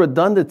so much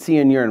redundancy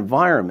in your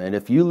environment.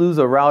 If you lose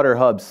a router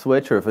hub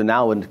switch, or if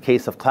now in the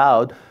case of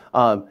cloud,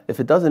 if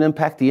it doesn't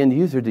impact the end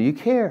user, do you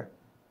care?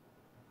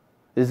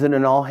 Is it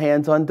an all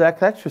hands on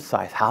deck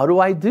exercise? How do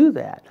I do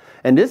that?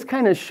 And this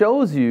kind of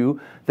shows you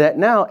that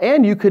now,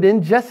 and you could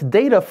ingest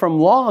data from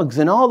logs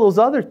and all those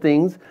other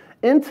things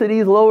into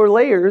these lower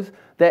layers,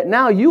 that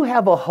now you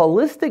have a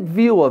holistic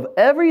view of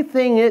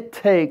everything it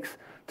takes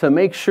to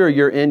make sure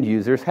your end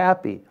user's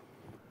happy.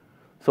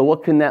 So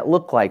what can that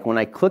look like? When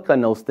I click on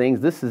those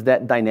things, this is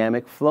that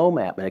dynamic flow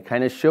map, and it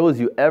kind of shows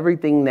you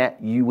everything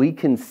that we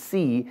can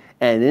see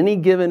at any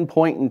given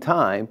point in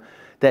time,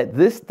 that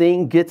this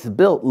thing gets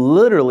built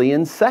literally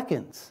in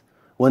seconds.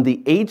 When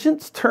the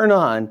agents turn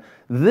on,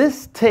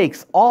 this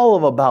takes all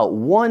of about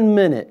 1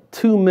 minute,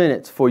 2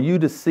 minutes for you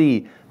to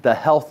see the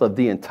health of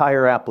the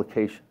entire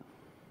application.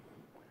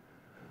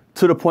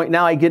 To the point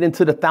now I get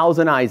into the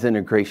ThousandEyes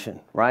integration,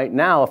 right?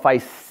 Now if I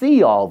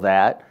see all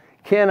that,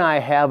 can I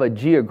have a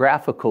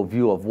geographical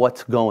view of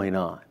what's going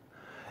on?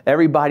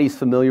 Everybody's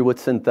familiar with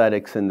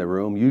synthetics in the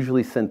room.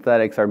 Usually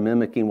synthetics are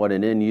mimicking what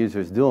an end user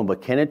is doing,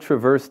 but can it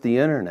traverse the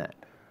internet?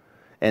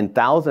 And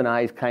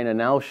ThousandEyes kind of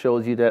now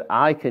shows you that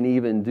I can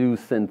even do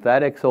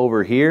synthetics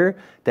over here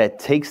that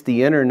takes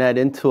the internet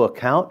into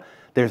account.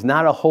 There's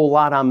not a whole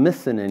lot I'm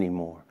missing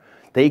anymore.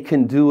 They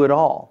can do it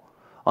all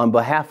on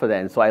behalf of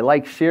that. And so I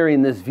like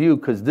sharing this view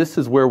because this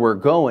is where we're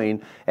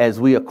going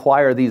as we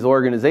acquire these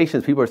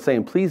organizations. People are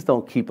saying, please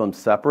don't keep them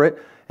separate.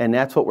 And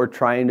that's what we're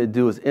trying to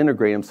do, is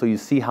integrate them so you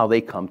see how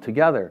they come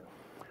together.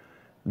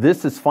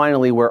 This is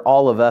finally where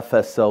all of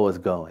FSO is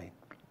going.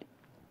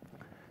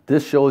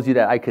 This shows you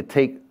that I could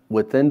take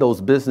within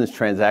those business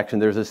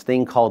transactions, there's this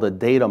thing called a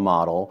data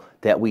model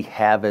that we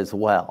have as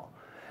well.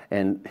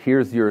 And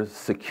here's your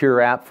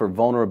secure app for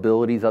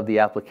vulnerabilities of the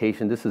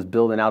application. This is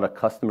building out a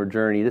customer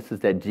journey. This is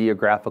that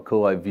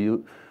geographical I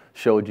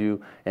showed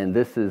you. And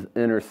this is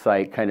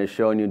Intersight, kind of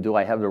showing you, do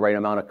I have the right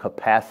amount of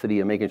capacity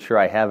and making sure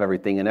I have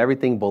everything. And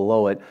everything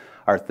below it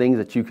are things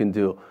that you can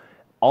do.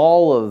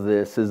 All of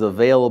this is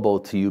available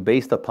to you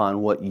based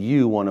upon what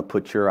you want to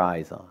put your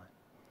eyes on,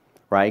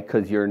 right?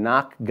 Because your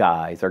NOC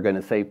guys are going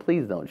to say,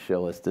 please don't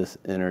show us this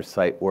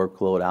Intersight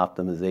workload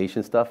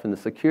optimization stuff. And the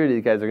security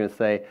guys are going to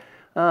say,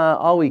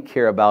 all we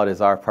care about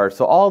is our part.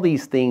 So all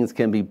these things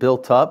can be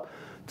built up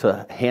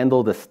to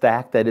handle the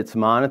stack that it's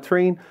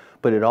monitoring,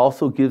 but it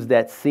also gives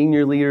that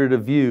senior leader the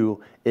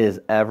view,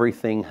 is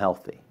everything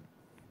healthy?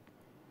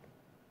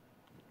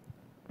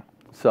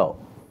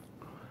 So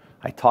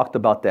I talked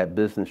about that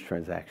business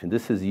transaction.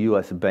 This is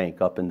US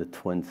Bank up in the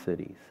Twin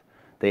Cities.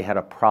 They had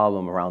a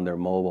problem around their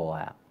mobile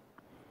app.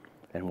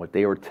 And what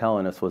they were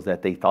telling us was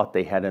that they thought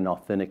they had an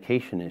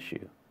authentication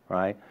issue,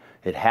 right?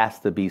 It has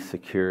to be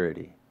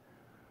security.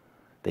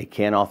 They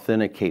can't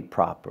authenticate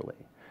properly.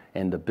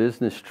 And the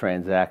business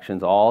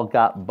transactions all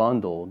got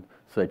bundled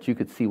so that you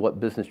could see what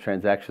business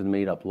transactions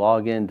made up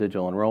login,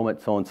 digital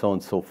enrollment, so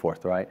and so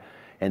forth, right?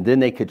 And then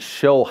they could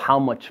show how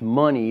much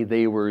money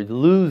they were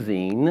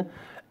losing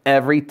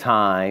every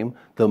time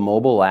the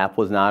mobile app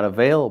was not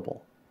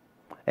available.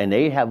 And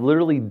they have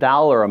literally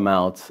dollar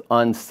amounts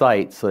on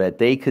site so that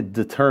they could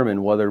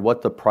determine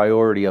what the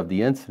priority of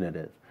the incident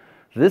is.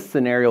 This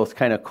scenario is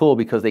kind of cool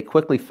because they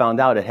quickly found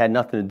out it had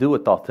nothing to do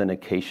with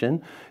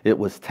authentication. It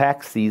was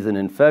tax season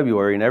in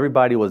February and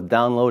everybody was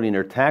downloading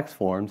their tax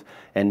forms,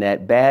 and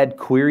that bad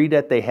query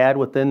that they had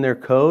within their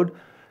code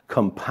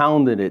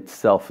compounded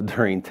itself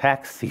during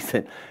tax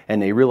season, and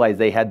they realized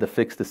they had to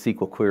fix the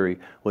SQL query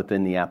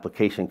within the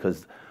application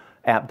because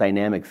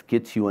AppDynamics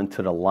gets you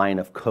into the line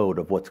of code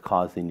of what's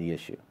causing the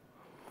issue.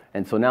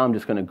 And so now I'm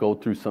just going to go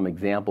through some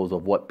examples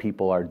of what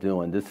people are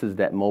doing. This is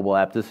that mobile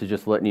app. This is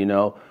just letting you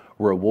know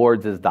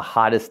rewards is the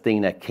hottest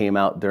thing that came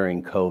out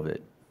during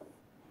COVID.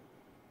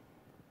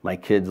 My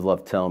kids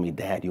love telling me,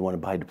 Dad, you want to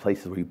buy the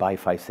places where you buy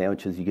 5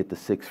 sandwiches, you get the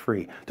 6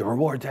 free. The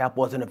rewards app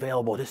wasn't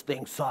available. This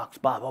thing sucks,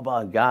 blah, blah,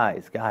 blah.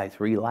 Guys,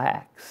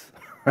 relax,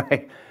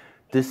 right?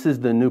 This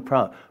is the new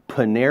problem.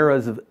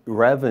 Panera's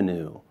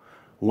revenue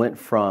went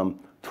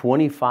from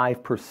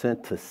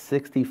 25% to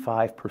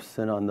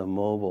 65% on the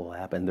mobile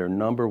app, and their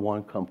number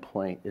one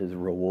complaint is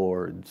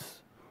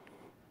rewards.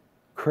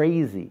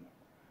 Crazy.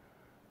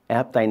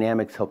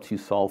 AppDynamics helps you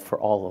solve for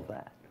all of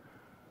that.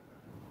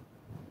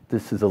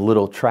 This is a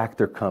little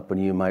tractor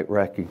company you might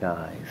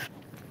recognize,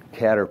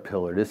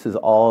 Caterpillar. This is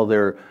all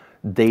their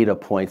data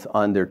points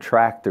on their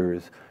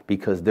tractors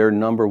because their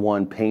number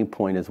one pain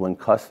point is when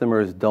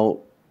customers don't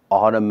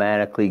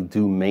automatically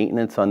do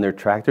maintenance on their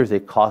tractors,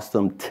 it costs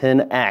them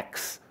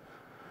 10x.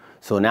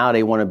 So now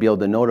they want to be able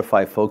to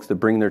notify folks to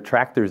bring their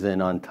tractors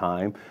in on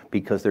time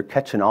because they're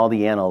catching all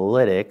the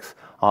analytics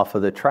off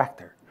of the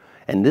tractor.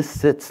 And this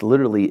sits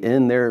literally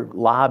in their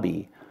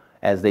lobby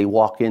as they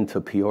walk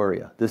into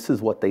Peoria. This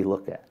is what they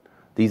look at.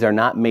 These are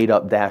not made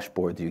up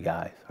dashboards, you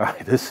guys. All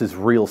right, this is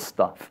real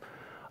stuff.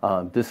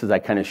 I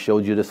kind of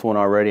showed you this one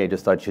already. I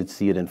just thought you'd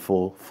see it in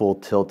full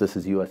tilt. This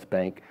is US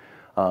Bank.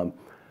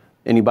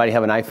 Anybody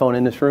have an iPhone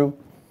in this room?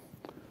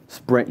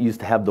 Sprint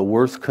used to have the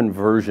worst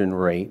conversion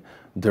rate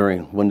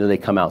during, when did they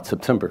come out?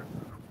 September,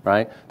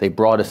 right? They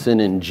brought us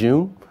in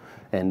June,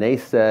 and they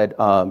said,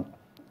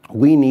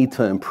 we need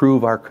to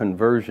improve our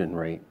conversion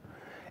rate.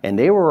 And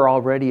they were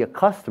already a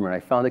customer, and I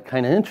found it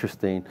kind of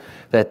interesting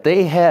that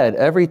they had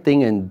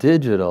everything in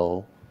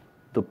digital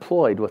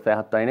deployed with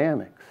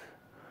AppDynamics.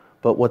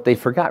 But what they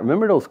forgot,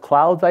 remember those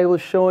clouds I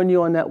was showing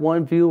you on that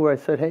one view where I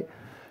said,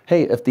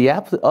 hey, if the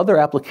other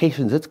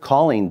applications it's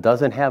calling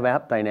doesn't have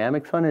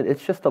AppDynamics on it,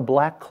 it's just a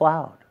black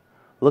cloud.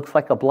 Looks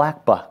like a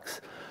black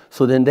box.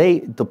 So then they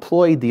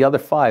deployed the other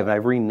 5, and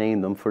I've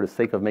renamed them for the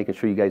sake of making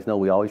sure you guys know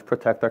we always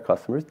protect our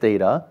customers'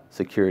 data,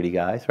 security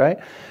guys, right?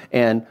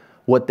 And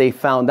what they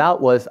found out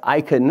was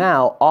I could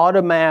now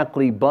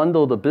automatically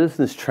bundle the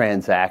business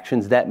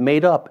transactions that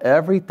made up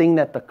everything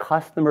that the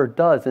customer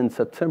does in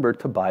September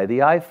to buy the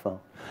iPhone.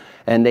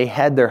 And they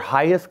had their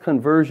highest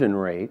conversion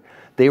rate.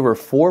 They were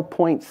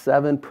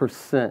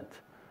 4.7%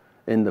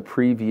 in the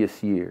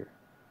previous year.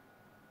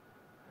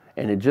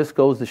 And it just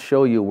goes to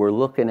show you we're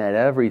looking at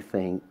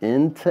everything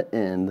end to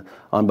end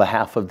on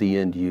behalf of the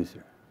end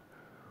user.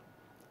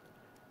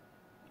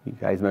 You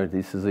guys remember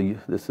this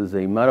is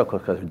a medical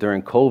customer.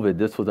 During COVID,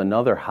 this was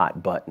another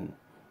hot button.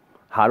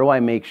 How do I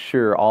make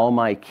sure all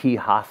my key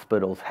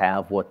hospitals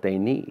have what they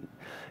need?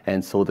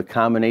 And so the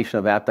combination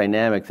of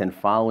AppDynamics and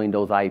following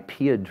those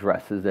IP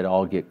addresses that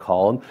all get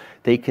called,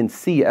 they can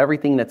see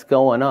everything that's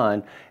going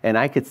on, and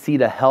I could see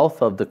the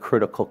health of the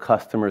critical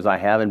customers I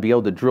have and be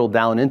able to drill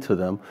down into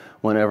them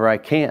whenever I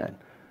can.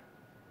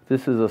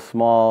 This is a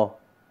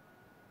small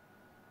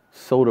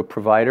soda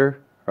provider,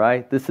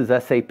 right? This is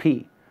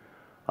SAP.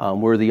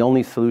 We're the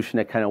only solution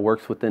that kind of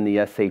works within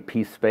the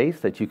SAP space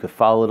that you could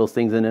follow those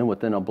things in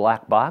within a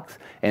black box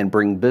and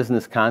bring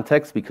business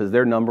context, because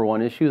their number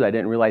one issue, I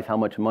didn't realize how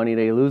much money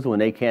they lose when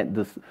they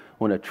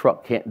when a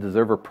truck can't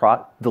deliver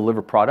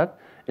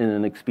product in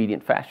an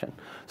expedient fashion.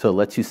 So it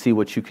lets you see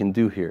what you can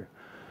do here.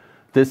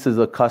 This is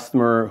a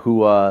customer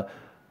who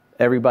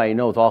everybody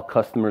knows all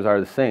customers are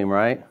the same,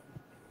 right?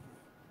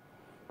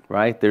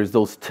 Right? There's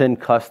those 10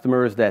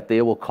 customers that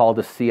they will call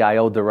the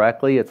CIO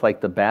directly. It's like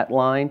the bat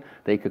line.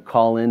 They could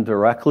call in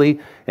directly.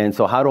 And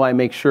so how do I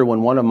make sure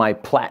when one of my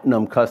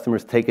platinum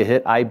customers take a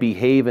hit, I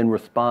behave and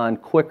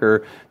respond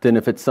quicker than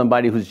if it's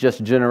somebody who's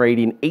just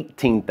generating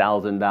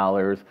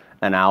 $18,000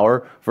 an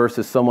hour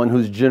versus someone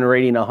who's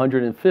generating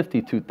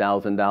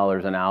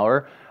 $152,000 an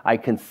hour? I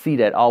can see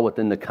that all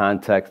within the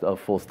context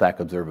of full stack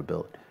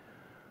observability.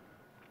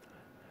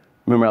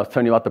 Remember I was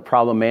telling you about the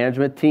problem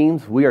management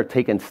teams? We are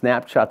taking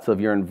snapshots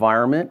of your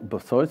environment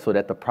so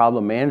that the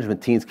problem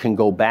management teams can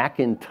go back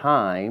in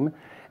time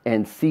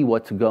and see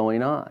what's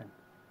going on.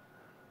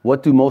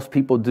 What do most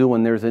people do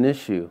when there's an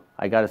issue?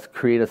 I got to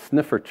create a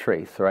sniffer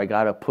trace, or I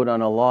got to put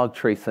on a log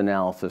trace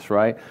analysis,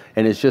 right?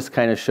 And it's just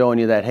kind of showing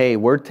you that, hey,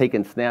 we're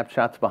taking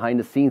snapshots behind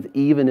the scenes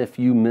even if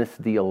you miss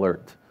the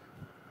alert.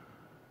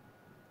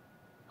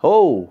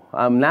 Oh,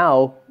 I'm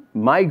now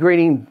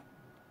migrating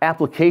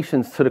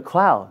applications to the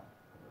cloud.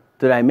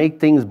 Did I make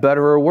things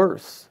better or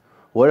worse?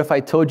 What if I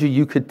told you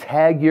you could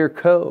tag your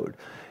code?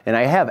 And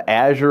I have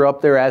Azure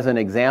up there as an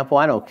example.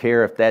 I don't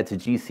care if that's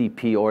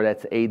GCP or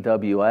that's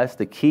AWS.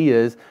 The key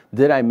is,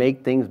 did I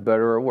make things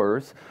better or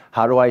worse?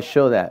 How do I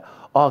show that?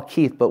 Oh,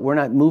 Keith, but we're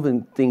not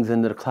moving things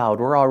into the cloud.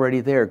 We're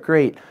already there.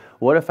 Great.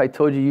 What if I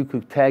told you you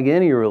could tag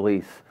any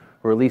release?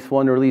 Release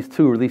 1 to release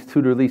 2, release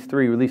 2 to release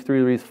 3, release 3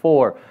 to release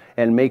 4,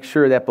 and make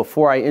sure that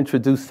before I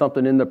introduce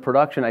something into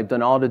production, I've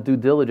done all the due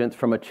diligence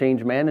from a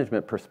change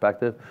management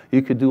perspective.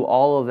 You could do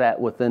all of that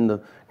within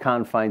the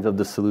confines of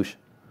the solution.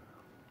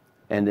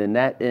 And then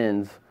that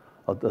ends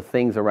of the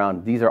things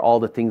around, these are all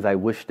the things I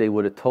wish they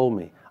would have told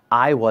me.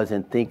 I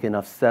wasn't thinking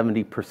of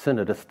 70%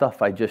 of the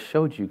stuff I just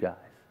showed you guys.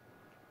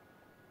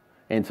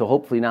 And so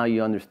hopefully now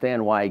you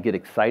understand why I get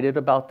excited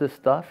about this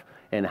stuff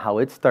and how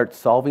it starts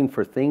solving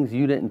for things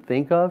you didn't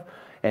think of.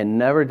 And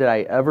never did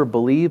I ever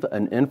believe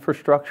an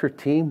infrastructure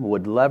team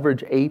would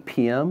leverage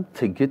APM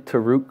to get to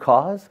root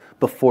cause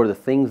before the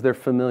things they're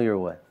familiar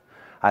with.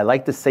 I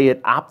like to say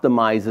it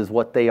optimizes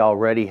what they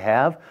already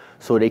have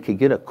so they could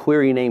get a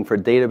query name for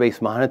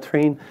database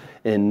monitoring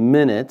in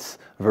minutes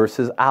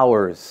versus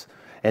hours.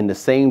 And the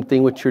same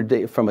thing with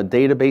your from a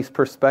database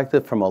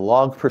perspective, from a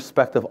log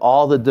perspective,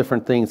 all the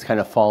different things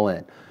kind of fall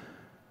in.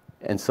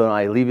 And so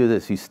I leave you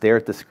this, you stare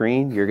at the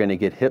screen, you're going to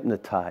get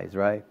hypnotized,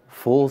 right?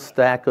 Full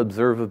stack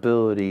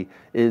observability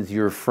is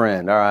your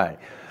friend. All right.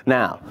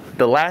 Now,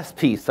 the last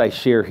piece I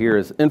share here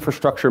is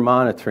infrastructure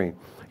monitoring.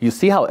 You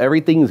see how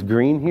everything's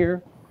green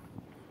here?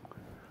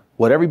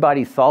 What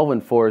everybody's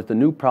solving for is the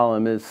new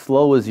problem is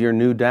slow is your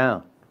new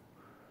down.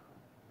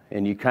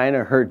 And you kind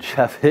of heard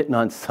Jeff hitting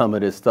on some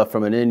of this stuff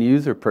from an end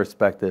user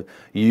perspective.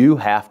 You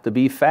have to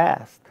be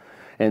fast.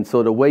 And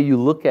so the way you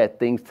look at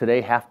things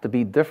today have to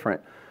be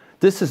different.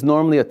 This is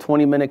normally a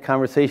 20-minute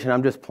conversation.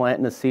 I'm just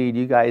planting a seed.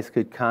 You guys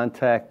could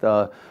contact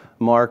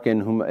Mark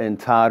and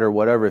Todd or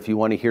whatever if you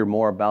want to hear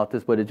more about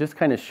this. But it just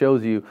kind of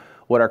shows you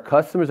what our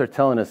customers are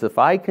telling us. If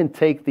I can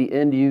take the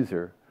end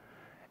user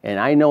And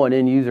I know an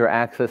end user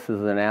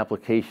accesses an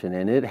application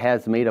and it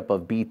has made up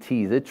of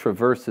BTs. It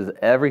traverses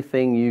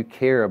everything you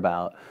care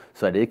about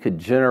so that it could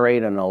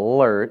generate an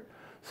alert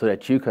so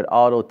that you could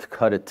auto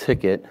cut a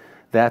ticket.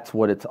 That's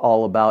what it's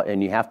all about,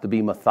 and you have to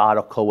be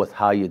methodical with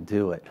how you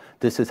do it.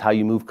 This is how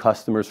you move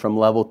customers from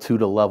level 2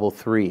 to level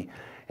 3.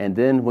 And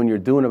then when you're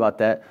doing about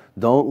that,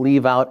 don't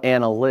leave out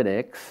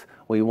analytics.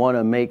 We want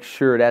to make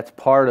sure that's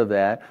part of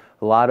that.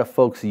 A lot of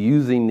folks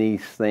using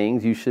these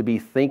things, you should be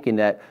thinking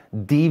that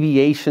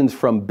deviations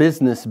from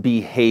business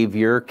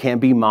behavior can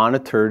be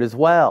monitored as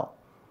well.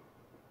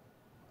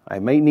 I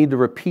may need to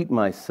repeat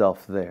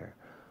myself there.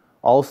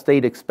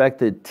 Allstate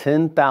expected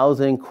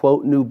 10,000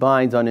 quote new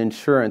binds on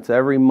insurance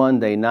every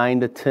Monday,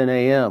 9 to 10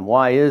 a.m.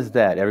 Why is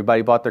that?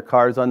 Everybody bought their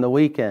cars on the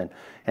weekend.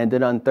 And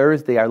then on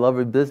Thursday, our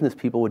lovely business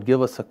people would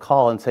give us a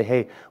call and say,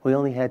 hey, we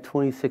only had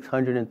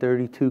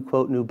 2,632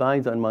 quote new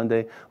binds on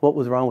Monday. What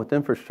was wrong with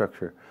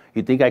infrastructure?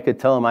 You think I could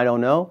tell them I don't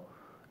know?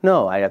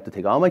 No, I have to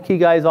take all my key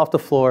guys off the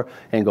floor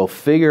and go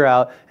figure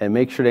out and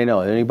make sure they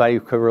know. Anybody who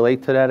could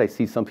relate to that? I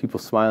see some people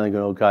smiling and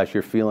going, oh gosh,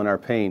 you're feeling our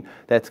pain.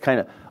 That's kind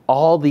of,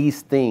 all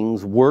these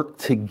things work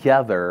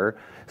together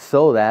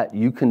so that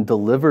you can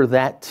deliver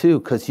that too,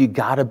 because you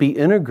got to be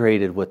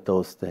integrated with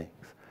those things.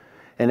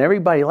 And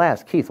everybody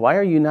laughs, Keith, why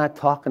are you not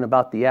talking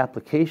about the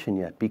application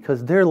yet?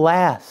 Because they're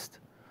last.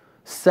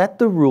 Set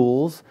the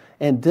rules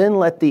and then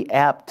let the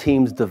app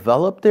teams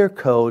develop their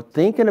code,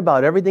 thinking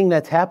about everything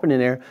that's happening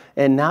there,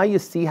 and now you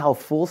see how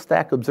full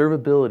stack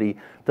observability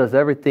does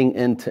everything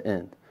end to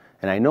end.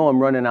 And I know I'm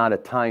running out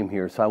of time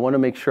here, so I want to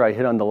make sure I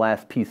hit on the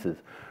last pieces.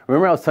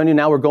 Remember I was telling you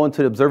now we're going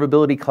to the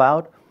observability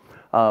cloud?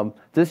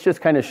 This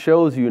just kind of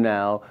shows you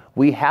now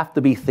we have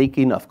to be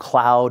thinking of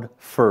cloud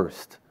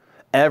first.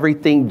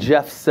 Everything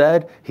Jeff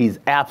said, he's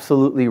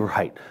absolutely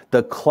right.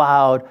 The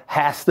cloud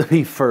has to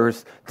be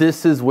first.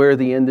 This is where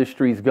the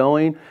industry's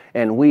going,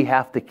 and we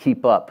have to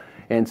keep up.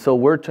 And so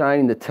we're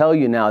trying to tell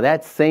you now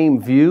that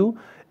same view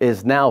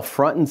is now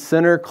front and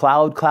center,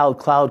 cloud, cloud,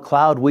 cloud,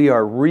 cloud. We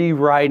are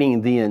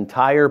rewriting the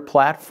entire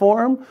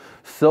platform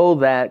so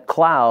that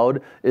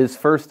cloud is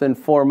first and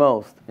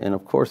foremost. And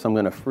of course, I'm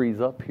going to freeze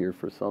up here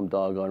for some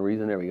doggone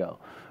reason. There we go.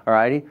 All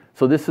righty.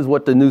 So this is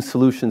what the new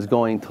solution's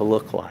going to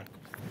look like.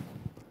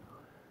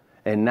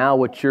 And now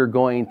what you're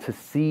going to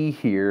see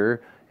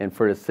here, and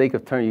for the sake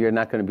of time, you're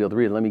not going to be able to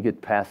read it. Let me get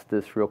past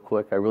this real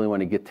quick. I really want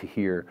to get to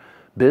here.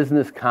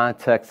 Business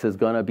context is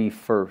going to be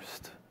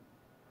first.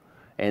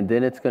 And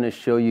then it's going to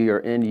show you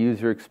your end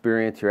user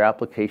experience, your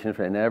application,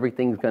 and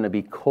everything's going to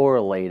be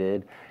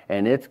correlated.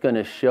 And it's going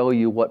to show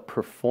you what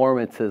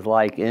performance is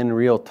like in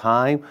real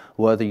time,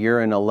 whether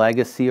you're in a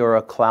legacy or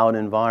a cloud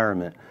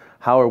environment.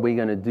 How are we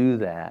going to do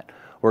that?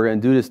 We're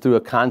going to do this through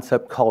a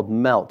concept called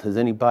MELT. Has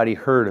anybody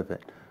heard of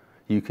it?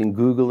 You can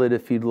Google it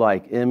if you'd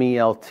like,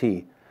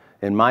 M-E-L-T.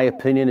 In my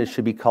opinion, it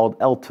should be called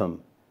ELTM,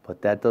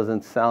 but that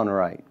doesn't sound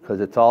right because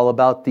it's all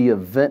about the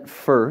event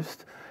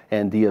first,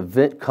 and the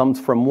event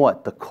comes from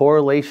what? The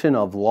correlation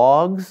of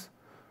logs,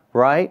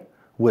 right,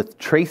 with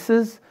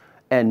traces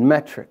and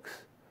metrics.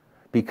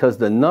 Because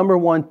the number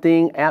one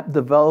thing app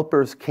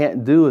developers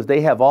can't do is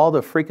they have all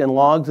the freaking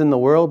logs in the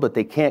world, but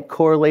they can't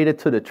correlate it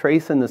to the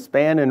trace and the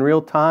span in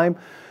real time.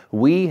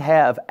 We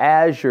have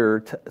Azure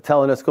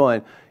telling us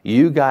going,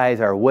 you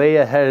guys are way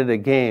ahead of the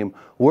game.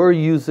 We're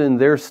using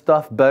their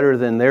stuff better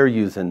than they're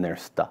using their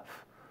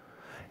stuff.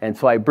 And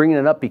so I bring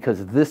it up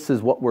because this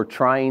is what we're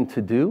trying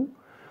to do.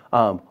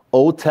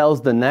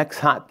 OTel's the next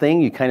hot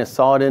thing. You kind of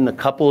saw it in a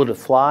couple of the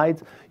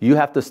slides. You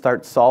have to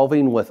start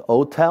solving with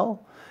OTel.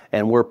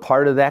 And we're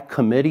part of that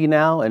committee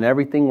now. And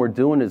everything we're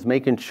doing is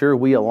making sure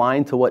we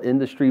align to what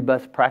industry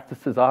best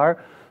practices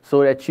are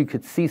so that you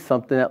could see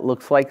something that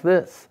looks like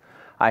this.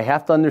 I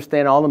have to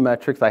understand all the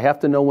metrics. I have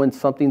to know when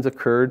something's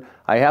occurred.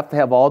 I have to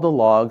have all the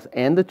logs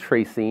and the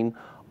tracing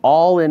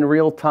all in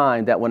real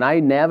time, that when I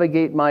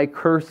navigate my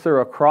cursor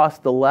across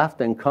the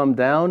left and come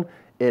down,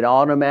 it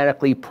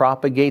automatically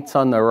propagates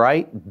on the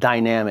right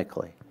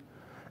dynamically.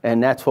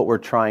 And that's what we're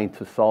trying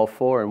to solve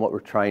for and what we're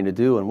trying to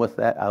do. And with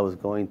that, I was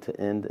going to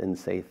end and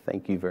say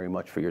thank you very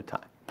much for your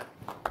time.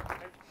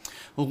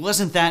 Well,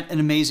 wasn't that an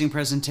amazing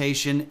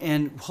presentation?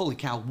 And holy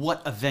cow,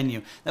 what a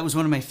venue. That was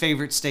one of my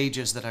favorite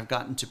stages that I've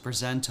gotten to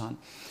present on.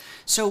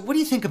 So what do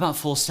you think about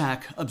full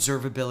stack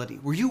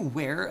observability? Were you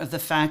aware of the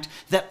fact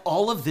that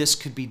all of this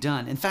could be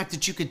done? In fact,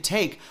 that you could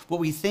take what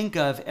we think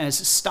of as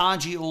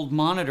stodgy old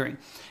monitoring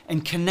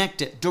and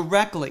connect it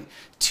directly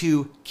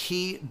to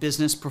key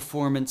business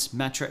performance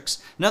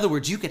metrics. In other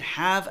words, you could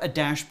have a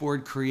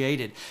dashboard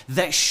created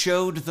that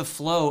showed the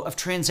flow of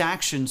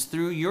transactions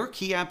through your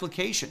key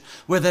application,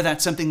 whether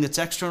that's something that's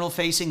external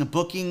facing, a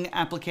booking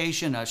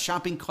application, a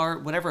shopping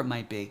cart, whatever it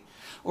might be,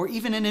 or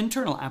even an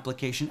internal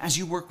application as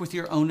you work with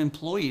your own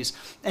employees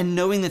and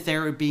knowing that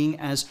they're being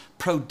as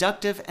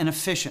productive and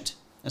efficient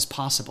as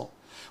possible.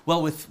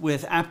 Well, with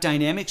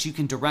AppDynamics, you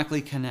can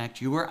directly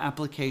connect your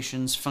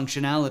application's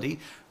functionality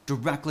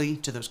directly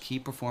to those key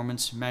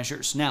performance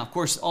measures. Now, of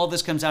course, all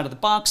this comes out of the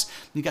box.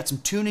 You got some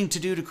tuning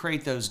to do to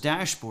create those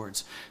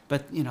dashboards,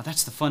 but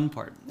that's the fun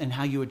part and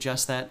how you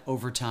adjust that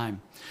over time.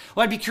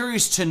 Well, I'd be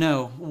curious to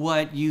know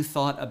what you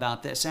thought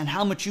about this and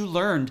how much you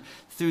learned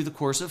through the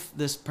course of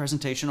this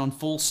presentation on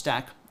full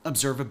stack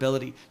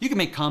observability. You can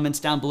make comments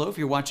down below if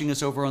you're watching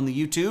us over on the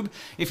YouTube.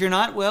 If you're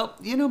not, well,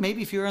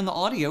 maybe if you're on the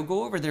audio,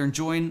 go over there and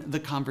join the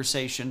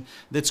conversation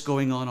that's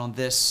going on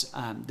this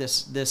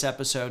this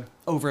episode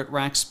over at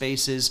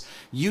Rackspace's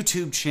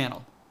YouTube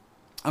channel.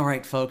 All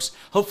right, folks,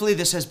 hopefully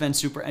this has been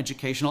super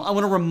educational. I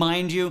want to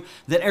remind you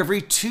that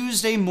every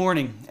Tuesday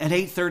morning at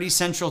 8:30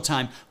 Central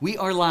Time, we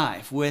are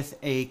live with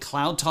a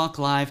Cloud Talk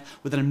Live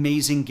with an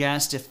amazing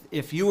guest.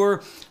 If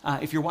you're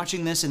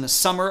watching this in the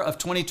summer of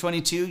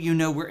 2022,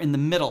 we're in the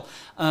middle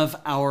of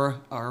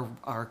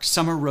our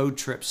summer road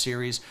trip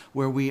series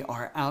where we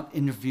are out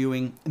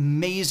interviewing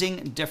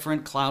amazing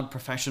different cloud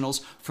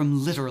professionals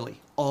from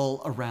literally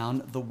all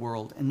around the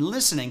world and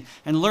listening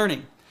and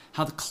learning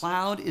how the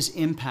cloud is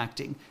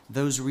impacting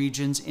those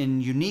regions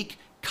in unique,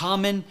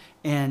 common,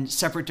 and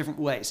separate different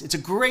ways. It's a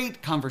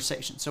great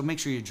conversation, so make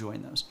sure you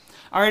join those.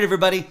 All right,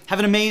 everybody, have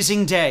an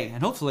amazing day,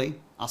 and hopefully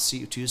I'll see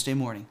you Tuesday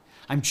morning.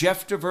 I'm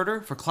Jeff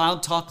DeVerter for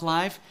Cloud Talk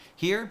Live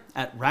here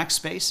at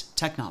Rackspace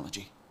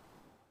Technology.